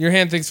itself. Your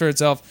hand thinks for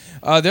itself.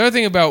 The other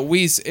thing about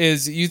Whis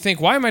is you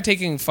think, why am I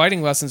taking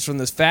fighting lessons from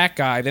this fat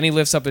guy? Then he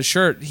lifts up his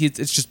shirt.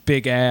 It's just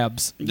big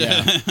abs.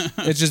 Yeah.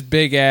 It's just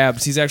big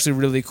abs. He's actually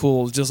really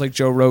cool, just like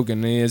Joe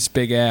Rogan. He has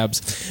big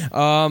abs. The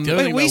other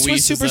thing Whis about was Whis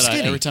is super that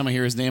skinny. every time I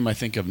hear his name, I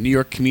think of New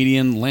York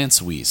comedian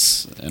Lance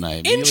Weiss, and I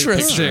immediately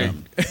picture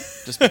him.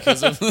 Just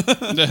because of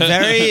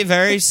Very,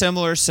 very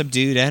similar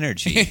subdued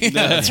energy.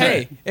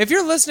 Hey, if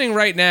you're listening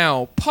right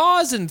now,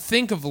 pause and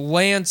think of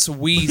Lance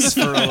Weiss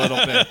for a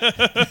little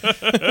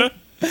bit.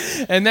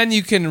 And then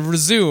you can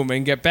resume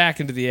and get back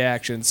into the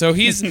action. So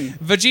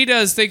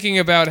Vegeta is thinking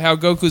about how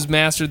Goku's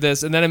mastered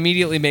this, and then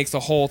immediately makes the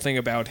whole thing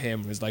about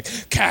him. He's like,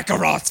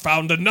 Kakarot's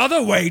found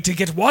another way to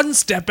get one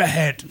step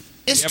ahead.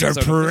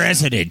 Mr.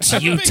 President,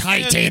 you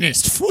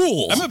titanist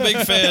fool. I'm a big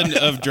fan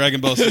of Dragon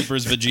Ball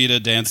Super's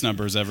Vegeta dance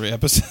numbers every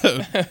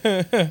episode.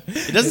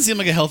 it doesn't seem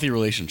like a healthy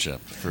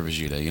relationship for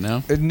Vegeta, you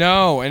know?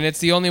 No, and it's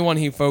the only one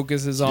he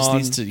focuses Just on.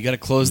 needs to, you got to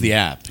close the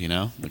app, you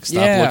know? Like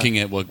stop Yeah. looking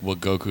at what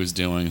Goku's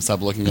doing.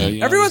 Stop looking at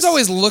Everyone's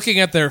always looking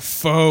at their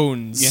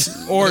phones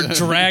or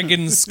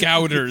Dragon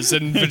Scouters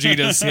in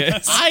Vegeta's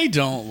case. I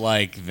don't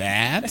like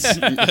that.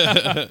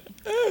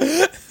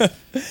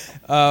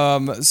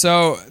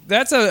 So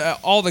that's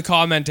all the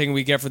commenting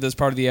we get for this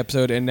part of the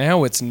episode, and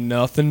now it's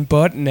nothing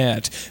but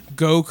net.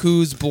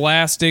 Goku's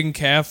blasting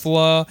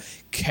Kefla.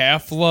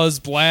 Kefla's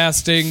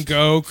blasting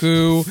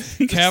Goku.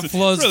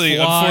 Kefla's really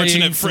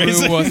flying unfortunate through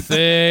phrasing.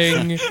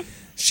 a thing.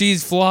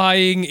 She's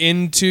flying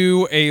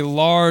into a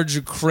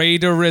large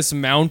craterous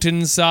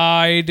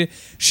mountainside.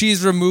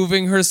 She's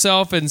removing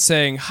herself and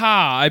saying,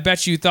 "Ha, I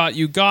bet you thought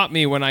you got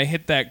me when I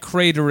hit that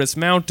craterous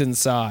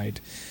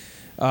mountainside."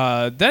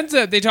 Then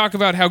they talk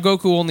about how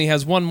Goku only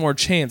has one more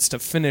chance to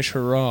finish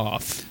her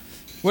off.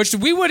 Which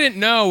we wouldn't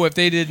know if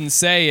they didn't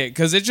say it,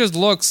 because it just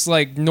looks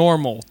like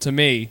normal to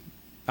me.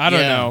 I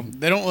don't know.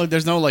 They don't.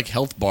 There's no like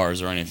health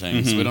bars or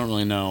anything, so we don't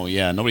really know.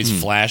 Yeah, nobody's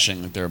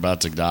flashing like they're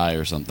about to die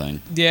or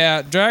something.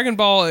 Yeah, Dragon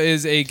Ball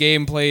is a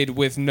game played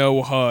with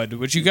no HUD,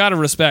 which you gotta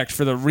respect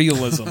for the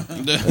realism.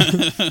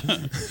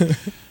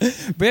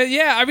 But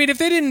yeah, I mean, if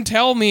they didn't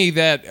tell me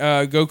that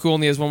Goku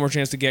only has one more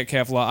chance to get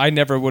Kefla, I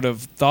never would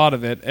have thought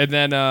of it. And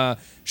then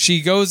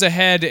she goes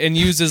ahead and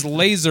uses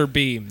laser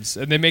beams,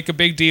 and they make a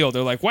big deal.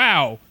 They're like,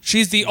 wow,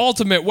 she's the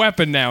ultimate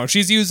weapon now.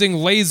 She's using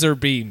laser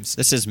beams.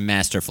 This is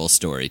masterful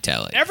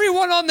storytelling.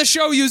 Everyone on the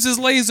show uses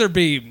laser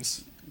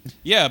beams.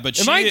 Yeah, but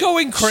Am I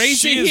going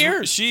crazy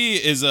here? She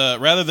is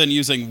rather than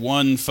using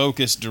one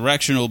focused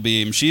directional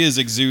beam, she is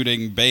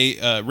exuding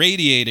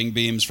radiating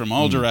beams from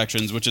all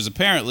directions, which is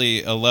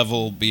apparently a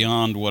level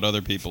beyond what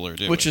other people are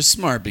doing. Which is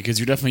smart because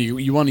you're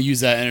definitely you want to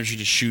use that energy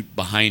to shoot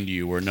behind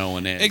you where no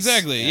one is.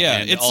 Exactly, yeah.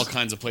 and It's all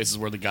kinds of places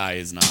where the guy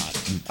is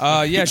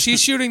not. Yeah, she's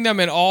shooting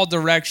them in all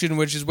direction,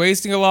 which is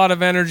wasting a lot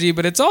of energy,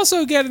 but it's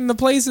also getting the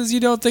places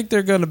you don't think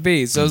they're going to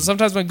be. So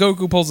sometimes when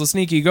Goku pulls a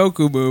sneaky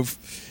Goku move,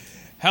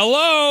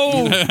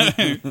 hello,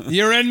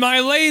 you're in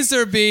my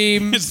laser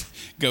beam.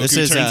 Goku This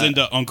is, turns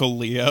into Uncle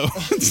Leo.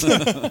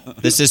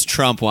 This is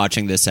Trump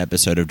watching this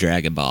episode of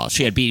Dragon Ball.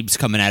 She had beams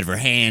coming out of her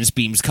hands,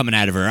 beams coming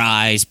out of her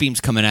eyes,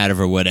 beams coming out of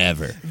her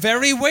whatever.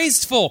 Very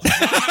wasteful.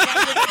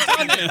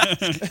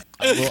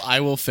 I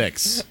will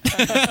fix.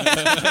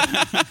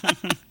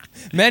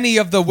 Many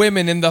of the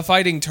women in the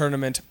fighting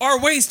tournament are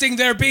wasting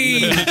their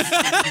beams.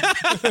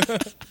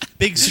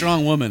 Big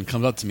strong woman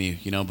comes up to me,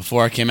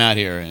 before I came out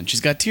here, and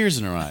she's got tears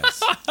in her eyes.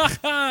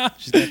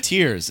 She's got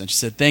tears, and she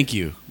said, "Thank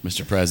you,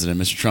 Mr. President,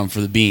 Mr. Trump,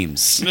 for the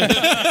beams."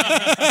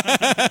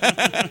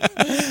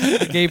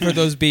 I gave her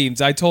those beams.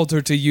 I told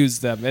her to use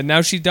them, and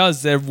now she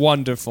does. They're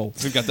wonderful.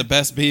 We've got the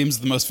best beams,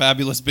 the most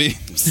fabulous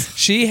beams.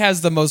 She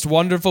has the most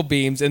wonderful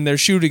beams, and they're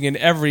shooting in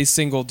every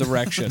single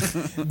direction.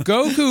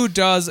 Goku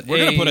does We're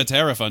going to put a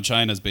tariff on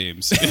China's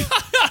beams.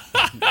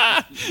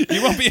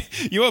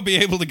 You won't be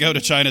able to go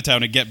to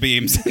Chinatown and get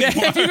beams.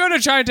 If you go to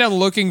Chinatown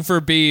looking for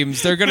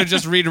beams, they're going to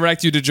just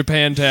redirect you to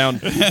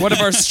Japantown, one of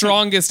our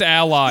strongest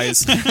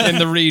allies in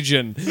the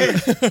region.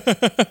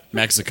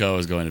 Mexico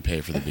is going to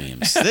pay for the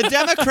beams. The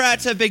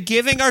Democrats have been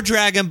giving our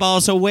Dragon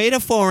Balls away to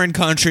foreign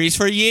countries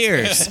for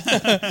years.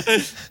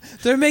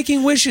 They're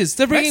making wishes.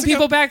 They're bringing Mexico-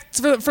 people back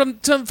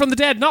from the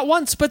dead, not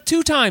once, but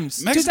 2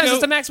 times. Mexico- 2 times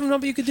is the maximum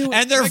number you could do it.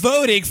 And they're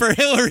voting for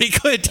Hillary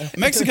Clinton.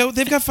 Mexico,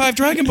 they've got 5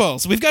 Dragon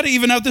Balls. We've got to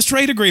even out this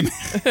trade agreement.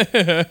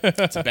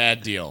 It's a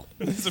bad deal.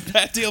 It's a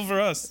bad deal for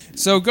us.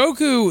 So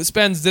Goku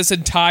spends this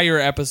entire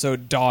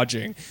episode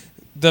dodging.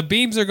 The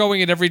beams are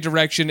going in every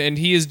direction, and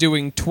he is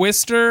doing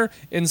Twister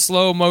in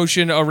slow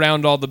motion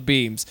around all the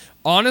beams.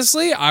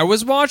 Honestly, I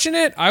was watching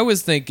it. I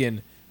was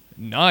thinking,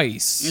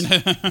 nice.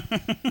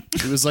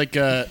 It was like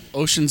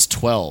Ocean's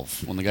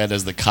 12 when the guy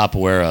does the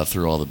capoeira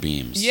through all the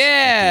beams.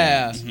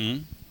 Yeah.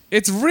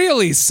 It's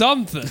really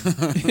something.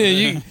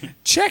 You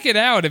check it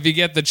out if you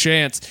get the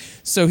chance.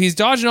 So he's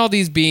dodging all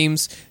these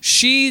beams.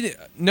 She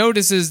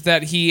notices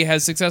that he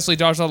has successfully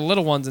dodged all the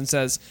little ones and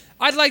says,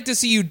 I'd like to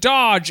see you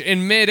dodge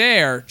in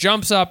midair.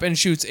 Jumps up and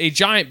shoots a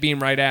giant beam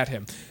right at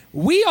him.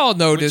 We all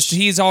noticed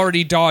he's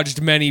already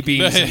dodged many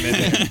beams in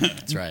midair.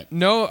 That's right.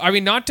 No, I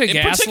mean, not to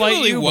gaslight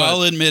Particularly you, while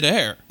but in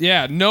midair.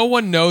 yeah, no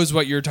one knows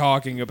what you're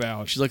talking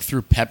about. She like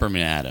threw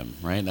peppermint at him,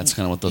 right? That's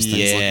kind of what those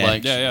things Yeah. look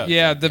like.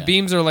 Yeah, the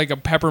beams are like a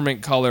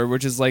peppermint color,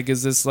 which is like,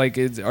 is this like,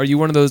 are you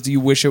one of those, do you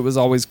wish it was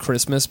always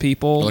Christmas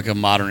people? Or like a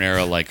modern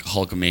era like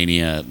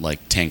Hulkamania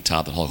like tank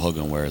top that Hulk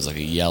Hogan wears, like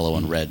a yellow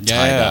and red Yeah.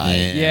 tie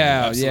dye.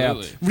 Yeah,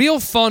 absolutely. yeah.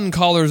 Real fun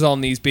colors on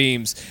these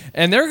beams.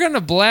 And they're going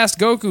to blast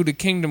Goku to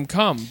Kingdom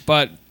Come,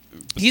 but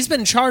he's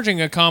been charging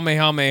a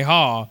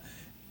Kamehameha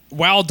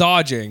while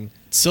dodging.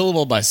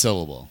 Syllable by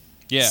syllable.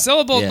 Yeah.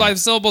 Syllable Yeah. by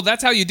syllable,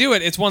 that's how you do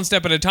it. It's one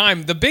step at a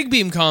time. The big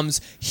beam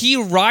comes, he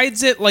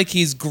rides it like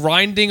he's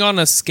grinding on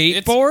a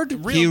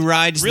skateboard. He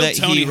rides real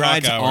Tony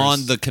Hawk hours.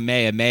 on the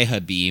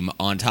Kamehameha beam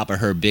on top of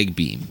her big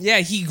beam. Yeah,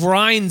 he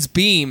grinds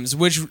beams,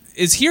 which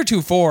is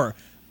heretofore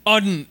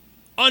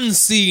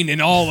unseen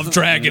in all of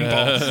Dragon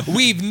Ball.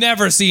 We've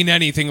never seen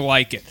anything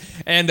like it.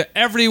 And It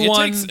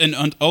everyone... takes an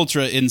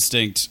ultra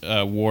instinct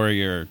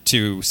warrior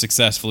to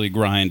successfully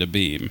grind a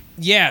beam.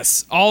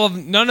 Yes,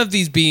 none of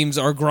these beams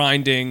are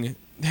grinding.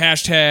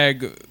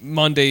 Hashtag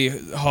Monday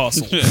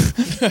hustle.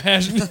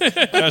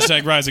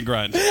 Hashtag rise and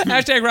grind.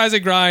 Hashtag rise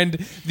and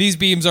grind. These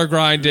beams are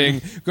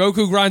grinding.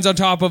 Goku grinds on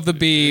top of the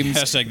beams.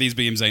 Hashtag these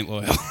beams ain't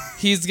loyal.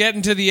 He's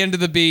getting to the end of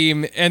the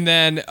beam, and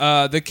then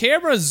the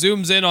camera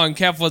zooms in on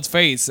Kefla's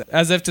face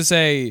as if to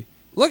say,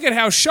 look at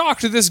how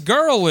shocked this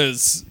girl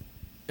is.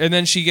 And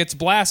then she gets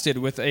blasted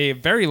with a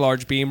very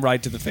large beam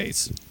right to the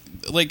face.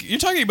 Like, you're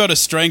talking about a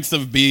strength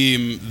of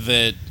beam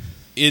that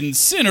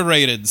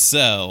incinerated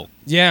Cell.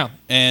 Yeah.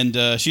 And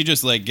she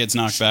just, like, gets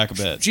knocked back a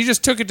bit. She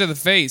just took it to the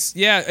face.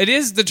 Yeah, it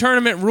is the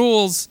tournament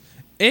rules.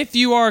 If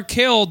you are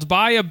killed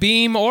by a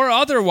beam or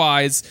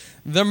otherwise,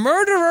 the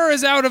murderer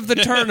is out of the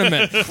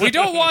tournament. We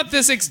don't want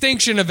this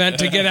extinction event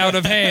to get out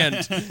of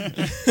hand.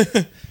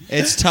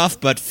 It's tough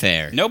but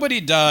fair. Nobody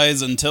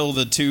dies until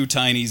the 2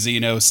 tiny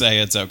Xeno say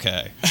it's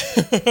okay.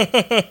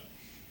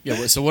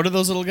 Yeah. So what are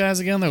those little guys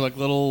again? They're like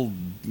little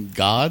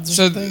gods. Or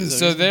So, something? Is that what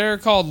so you're saying? they're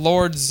called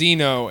Lord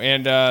Zeno,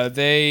 and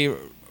they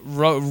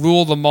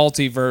rule the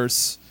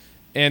multiverse,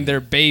 and they're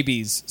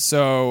babies.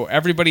 So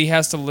everybody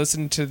has to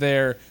listen to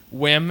their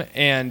whim,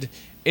 and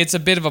it's a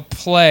bit of a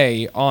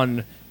play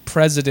on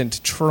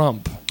President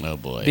Trump Oh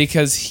boy.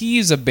 because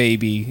he's a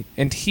baby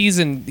and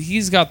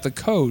he's got the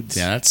codes.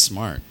 Yeah, that's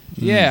smart.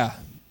 Yeah.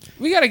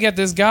 We got to get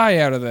this guy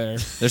out of there.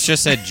 There's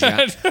just a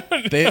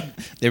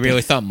they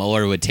really thought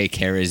Mueller would take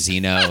care of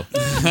Zeno. They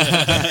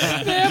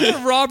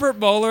have a Robert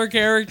Mueller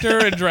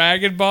character in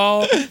Dragon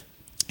Ball.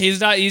 He's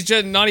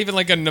just not even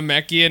like a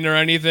Namekian or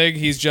anything.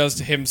 He's just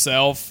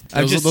himself.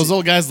 Those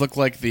little guys look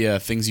like the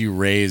things you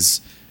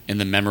raise in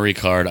the memory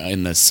card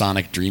in the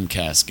Sonic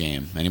Dreamcast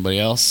game. Anybody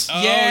else?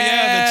 Oh,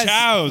 yeah, the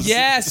chows.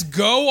 Yes,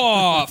 go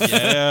off.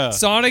 Yeah.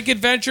 Sonic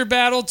Adventure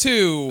Battle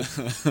 2.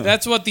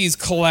 That's what these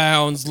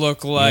clowns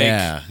look like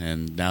Yeah,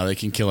 and now they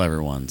can kill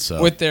everyone.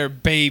 So with their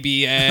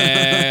baby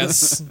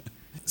ass.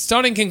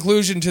 Stunning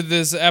conclusion to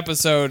this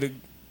episode.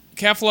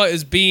 Kefla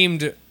is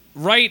beamed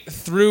right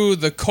through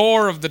the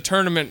core of the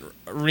tournament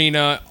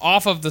arena,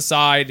 off of the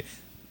side.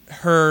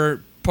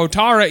 Her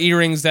Potara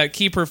earrings that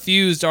keep her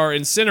fused are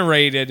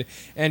incinerated,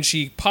 and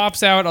she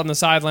pops out on the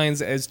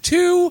sidelines as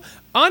 2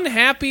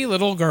 unhappy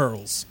little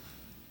girls.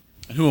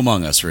 who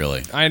among us,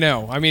 really? I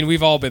know. I mean,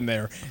 we've all been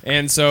there,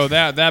 and so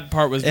that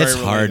part was very It's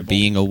hard relatable.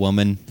 being a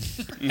woman.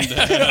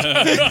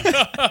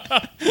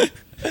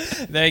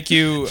 Thank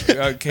you,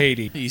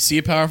 Katie. You see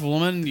a powerful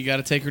woman, you got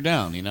to take her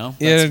down. You know,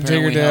 Yeah, that's take her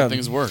apparently how down.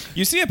 things work.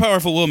 You see a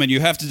powerful woman, you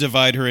have to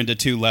divide her into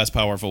 2 less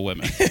powerful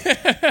women.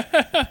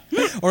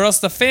 Or else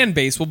the fan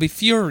base will be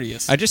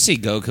furious. I just see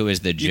Goku as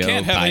the You Joe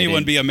can't have Biden.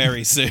 anyone be a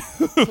Mary Sue.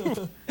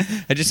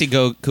 I just see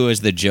Goku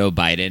as the Joe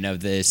Biden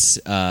of this.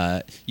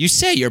 You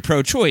say you're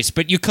pro-choice,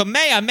 but you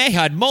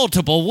Kamehameha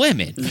multiple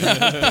women.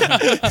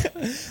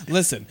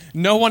 Listen,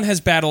 no one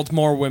has battled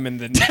more women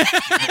than me.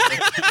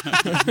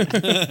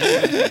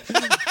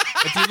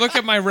 If you look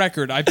at my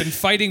record, I've been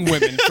fighting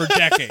women for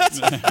decades.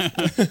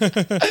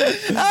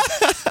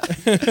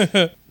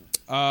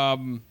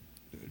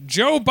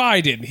 Joe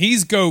Biden,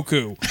 he's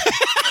Goku.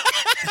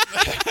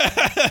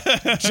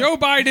 Joe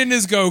Biden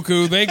is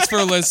Goku. Thanks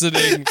for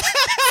listening.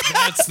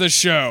 That's the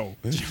show.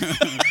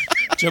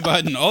 Joe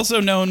Biden, also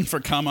known for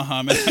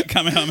Kamehameha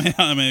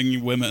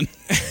women.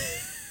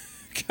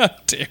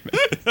 God damn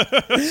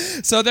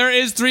it. So there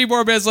is 3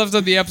 more minutes left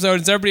of the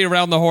episode. It's everybody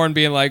around the horn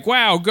being like,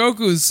 wow,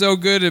 Goku's so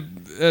good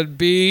at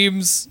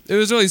beams. It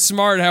was really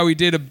smart how he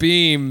did a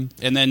beam.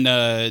 And then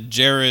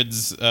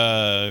Jared's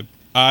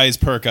eyes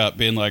perk up,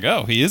 being like,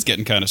 oh, he is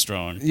getting kind of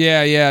strong.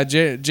 Yeah.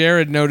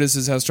 Jared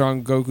notices how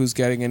strong Goku's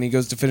getting, and he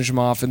goes to finish him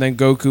off, and then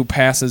Goku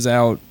passes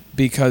out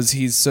because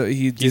he's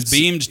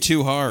beamed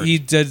too hard. He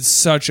did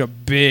such a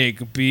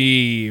big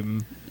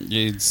beam.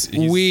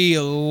 We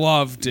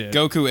loved it.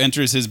 Goku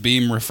enters his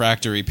beam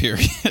refractory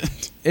period.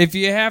 If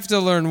you have to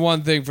learn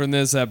one thing from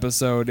this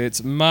episode,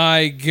 it's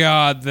my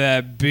God,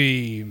 that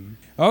beam.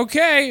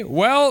 Okay,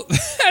 well,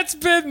 that's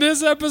been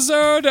this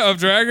episode of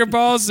Dragon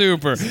Ball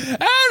Super.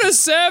 Out of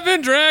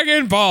 7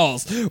 Dragon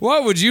Balls,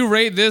 what would you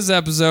rate this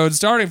episode?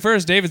 Starting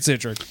first, David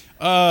Citrick.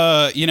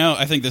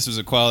 I think this was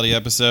a quality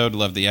episode.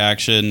 Love the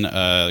action.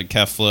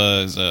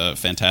 Kefla is a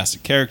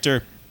fantastic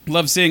character.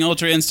 Love seeing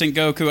Ultra Instinct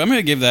Goku. I'm going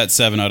to give that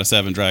 7 out of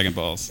 7 Dragon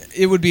Balls.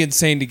 It would be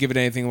insane to give it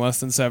anything less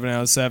than 7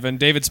 out of 7.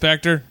 David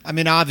Spector? I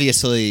mean,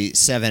 obviously,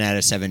 7 out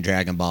of 7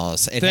 Dragon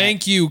Balls.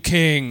 Thank you,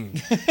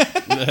 King.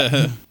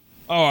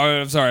 Oh,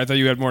 I'm sorry. I thought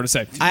you had more to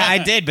say. I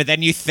did, but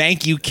then you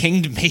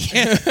kinged me.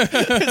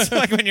 It's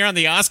like when you're on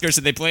the Oscars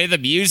and they play the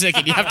music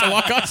and you have to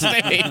walk off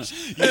stage.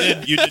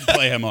 You did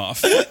play him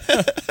off.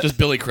 Just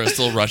Billy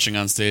Crystal rushing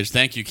on stage.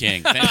 Thank you,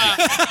 King. Thank you.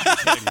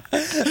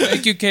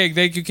 Thank you, King.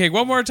 Thank you, King.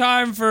 One more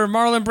time for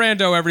Marlon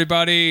Brando,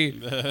 everybody.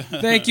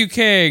 Thank you,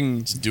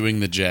 King. Just doing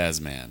the jazz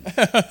man.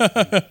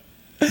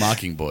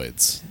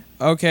 Mockingboys.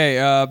 Okay,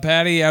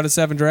 Patty, out of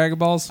 7 Dragon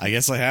Balls? I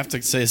guess I have to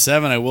say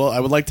 7. I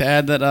would like to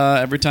add that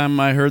every time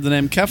I heard the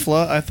name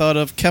Kefla, I thought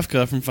of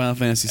Kefka from Final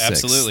Fantasy VI.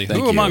 Absolutely. Thank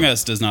Who you. among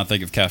us does not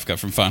think of Kefka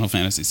from Final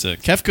Fantasy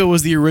VI? Kefka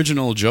was the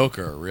original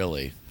Joker,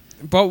 really.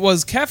 But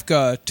was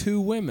Kefka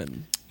 2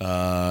 women?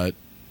 Not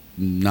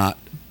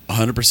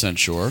 100%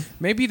 sure.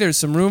 Maybe there's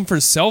some room for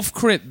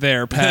self-crit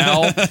there,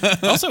 pal.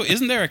 Also,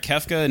 isn't there a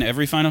Kefka in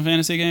every Final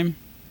Fantasy game?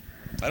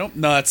 No,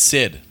 that's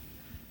Sid.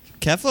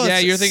 Kefla? Yeah,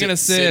 you're thinking of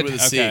Sid. with a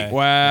C. Okay.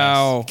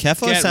 Wow.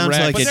 Kefla Get sounds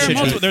wrecked. like But it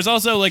should be. there's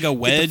also like a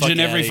wedge fuck in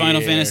every outta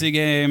Final here. Fantasy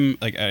game.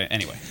 Like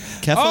anyway.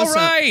 Kefla All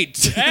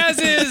right. As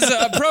is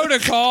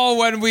protocol,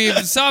 when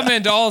we've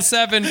summoned all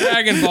 7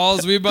 Dragon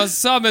Balls, we must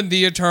summon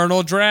the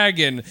Eternal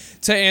Dragon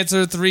to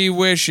answer 3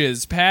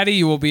 wishes. Patty,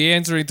 you will be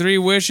answering 3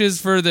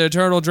 wishes for the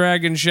Eternal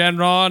Dragon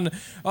Shenron.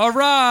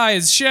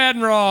 Arise,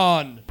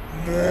 Shenron!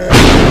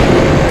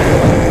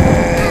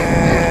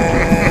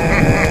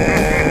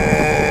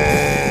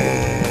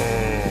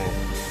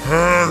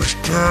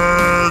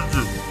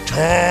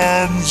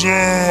 Time's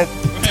up.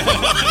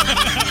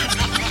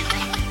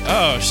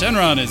 Oh,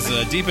 Shenron is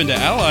deep into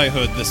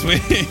allyhood this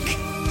week.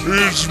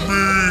 It's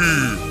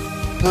me,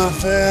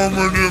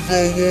 performative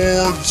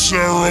award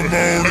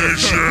ceremony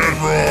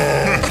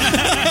Shenron.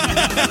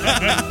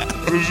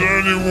 Does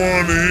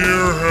anyone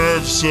here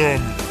have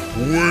some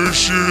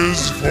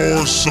wishes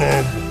for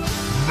some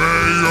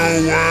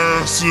mayo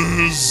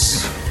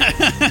asses?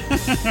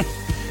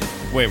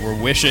 Wait, we're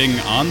wishing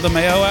on the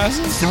Mayo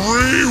asses? 3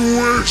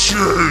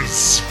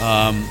 wishes.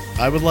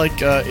 I would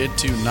like it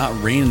to not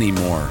rain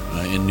anymore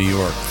in New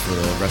York for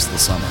the rest of the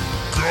summer.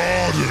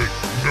 Got it.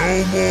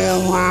 No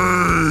more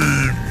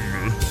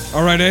rain.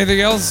 All right,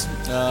 anything else?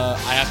 I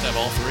have to have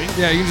all 3?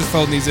 Yeah, you can just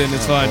fold these in.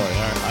 It's fine. Boy, all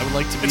right. I would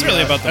like to be. It's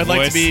really about the I'd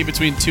like voice. to be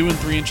between 2 and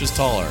 3 inches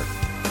taller.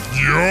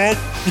 Yup.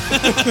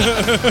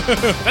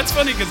 That's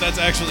funny because that's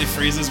actually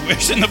Frieza's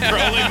wish in the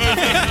Broly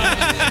movie.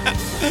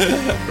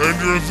 And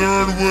your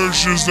 3rd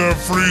wish is that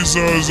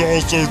Frieza is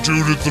also 2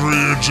 to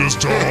 3 inches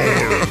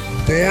taller.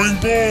 Boing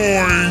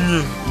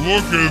boing!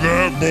 Look at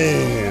that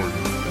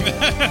boy.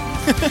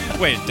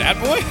 Wait, Dat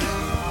Boy?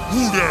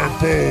 Who that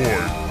boy?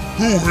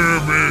 Who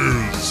him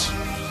is?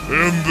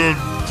 And the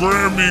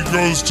Grammy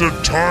goes to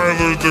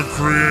Tyler, the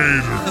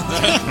Creator.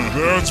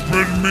 That's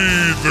been me,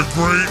 the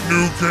great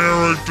new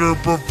character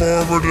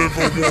performative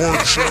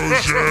award show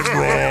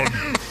Shenron.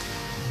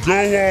 Go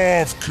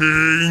off,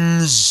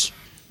 kings.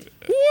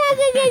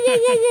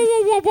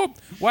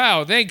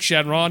 Wow, thanks,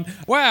 Shenron.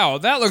 Wow,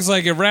 that looks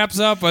like it wraps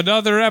up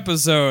another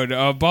episode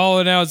of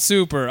Ballin' Out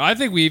Super. I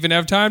think we even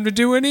have time to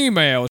do an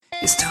email.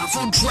 It's time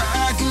for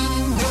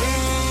Dragon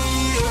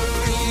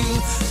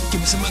Mail. Give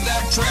me some of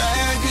that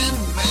Dragon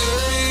Mail.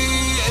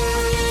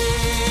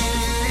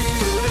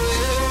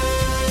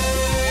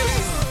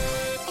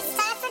 It's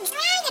time for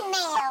Dragon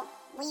Mail,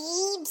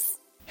 weebs.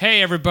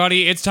 Hey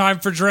everybody, it's time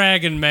for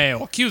Dragon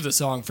Mail. Cue the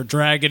song for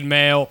Dragon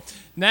Mail.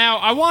 Now,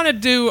 I want to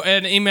do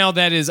an email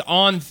that is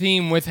on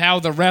theme with how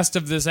the rest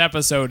of this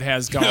episode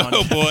has gone.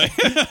 Oh boy,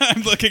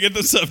 I'm looking at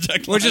the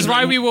subject line. Which is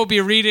why we will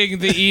be reading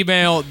the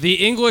email.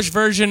 The English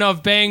version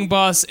of Bang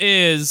Bus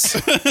is...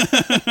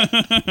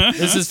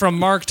 This is from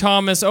Mark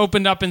Thomas,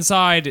 opened up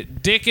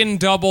inside, Dick and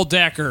Double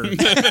Decker.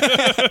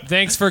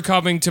 Thanks for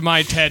coming to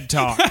my TED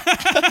Talk.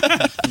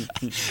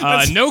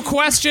 No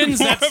questions,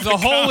 that's the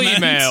whole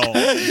email.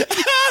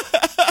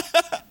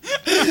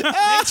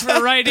 Thanks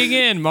for writing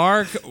in,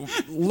 Mark.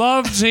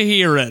 Love to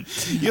hear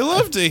it. You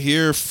love to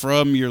hear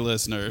from your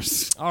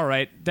listeners. All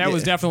right, that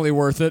was definitely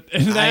worth it.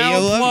 And now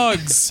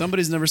plugs.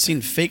 Somebody's never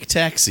seen Fake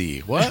Taxi.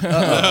 What?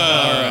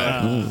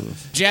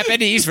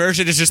 Japanese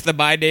version is just the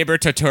My Neighbor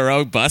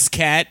Totoro bus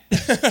cat.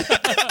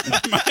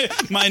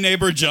 My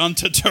neighbor John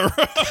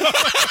Turturro.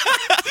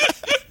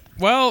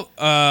 Well,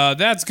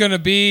 that's going to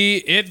be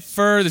it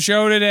for the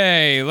show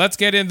today. Let's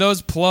get in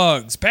those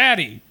plugs.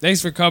 Patty,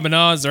 thanks for coming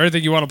on. Is there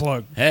anything you want to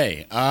plug?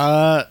 Hey,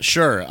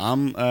 sure.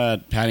 I'm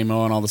Patty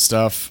Moe and all the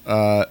stuff.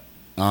 I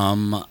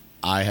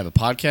have a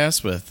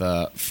podcast with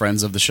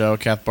friends of the show,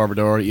 Kath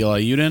Barbador,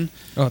 Eli Uden.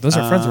 Oh, those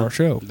are friends of our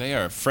show. They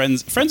are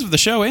friends of the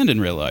show and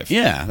in real life.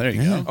 Yeah, there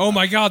you go. Oh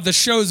my God, the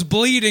show's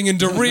bleeding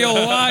into real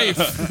life.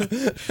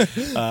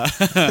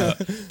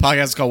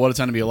 Podcast is called What a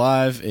Time to Be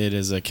Alive. It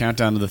is a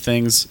countdown to the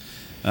things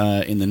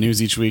in the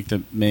news each week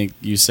that make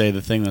you say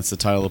the thing that's the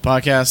title of the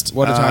podcast.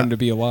 What a time to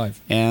be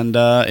alive. And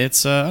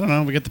it's I don't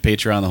know, we get the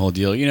Patreon, the whole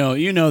deal. You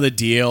know the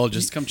deal.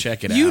 Just come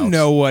check it out. You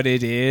know what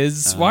it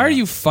is. Why are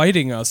you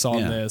fighting us on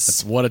Yeah, this?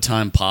 It's What a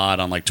Time Pod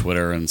on like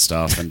Twitter and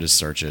stuff, and just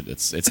search it.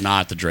 It's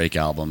not the Drake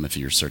album if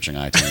you're searching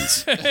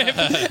iTunes.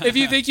 If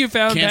you think you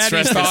found Can't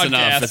Patty's stress this podcast,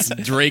 enough. It's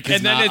Drake is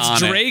and then not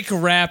it's on Drake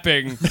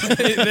rapping,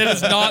 that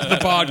is not the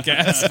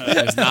podcast.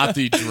 It's not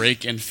the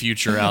Drake and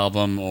Future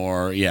album,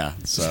 or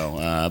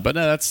So, but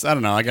no, that's I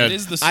don't know. I got It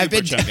is the I've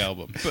been- Superchunk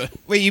album. But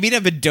Wait, you mean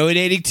I've been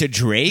donating to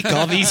Drake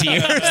all these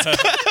years?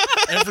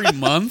 every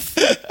month.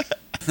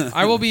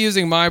 I will be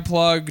using my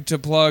plug to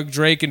plug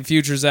Drake and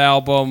Future's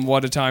album,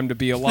 What a Time to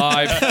Be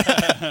Alive.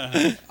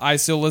 I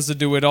still listen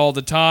to it all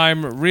the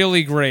time.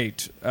 Really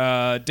great.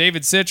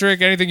 David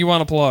Citrick, anything you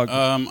want to plug?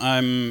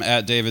 I'm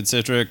at David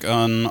Citrick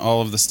on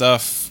all of the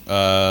stuff,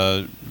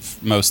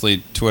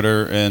 mostly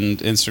Twitter and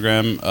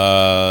Instagram,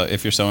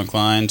 if you're so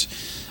inclined.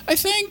 I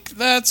think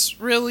that's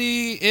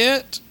really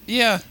it.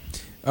 Yeah.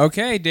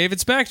 Okay, David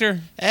Spector.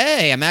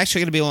 Hey, I'm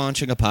actually going to be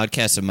launching a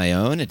podcast of my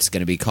own. It's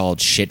going to be called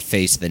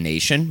Shitface the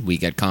Nation. We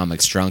get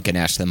comics drunk and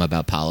ask them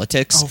about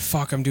politics. Oh,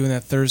 fuck, I'm doing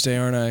that Thursday,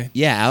 aren't I?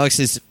 Yeah, Alex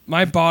is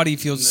My body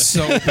feels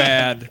so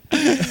bad.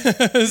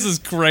 This is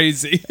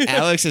crazy.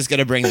 Alex is going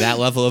to bring that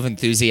level of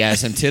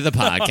enthusiasm to the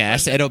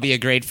podcast. It'll be a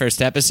great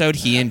first episode.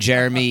 He and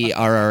Jeremy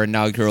are our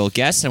inaugural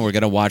guests, and we're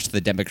going to watch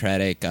the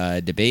Democratic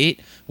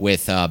debate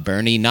with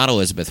Bernie, not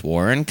Elizabeth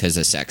Warren, because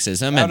of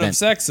sexism. Out and of then,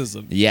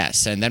 sexism.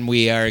 yes, and then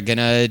we are going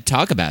to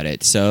talk about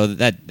it. So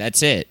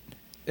that's it.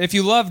 If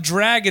you love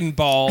Dragon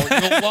Ball,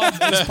 you'll love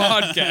this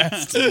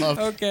podcast.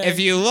 Okay. If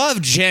you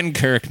love Jen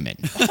Kirkman,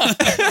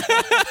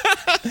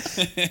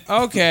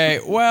 Okay,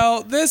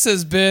 well, this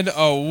has been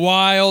a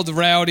wild,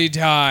 rowdy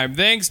time.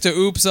 Thanks to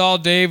Oops All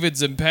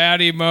Davids and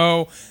Patty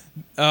Moe.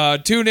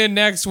 Tune in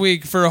next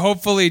week for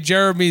hopefully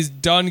Jeremy's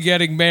done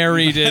getting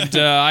married and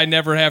I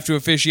never have to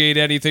officiate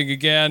anything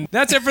again.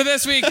 That's it for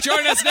this week.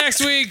 Join us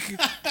next week.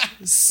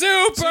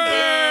 Super!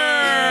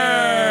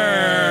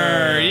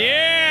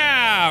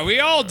 Yeah, we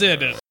all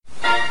did it.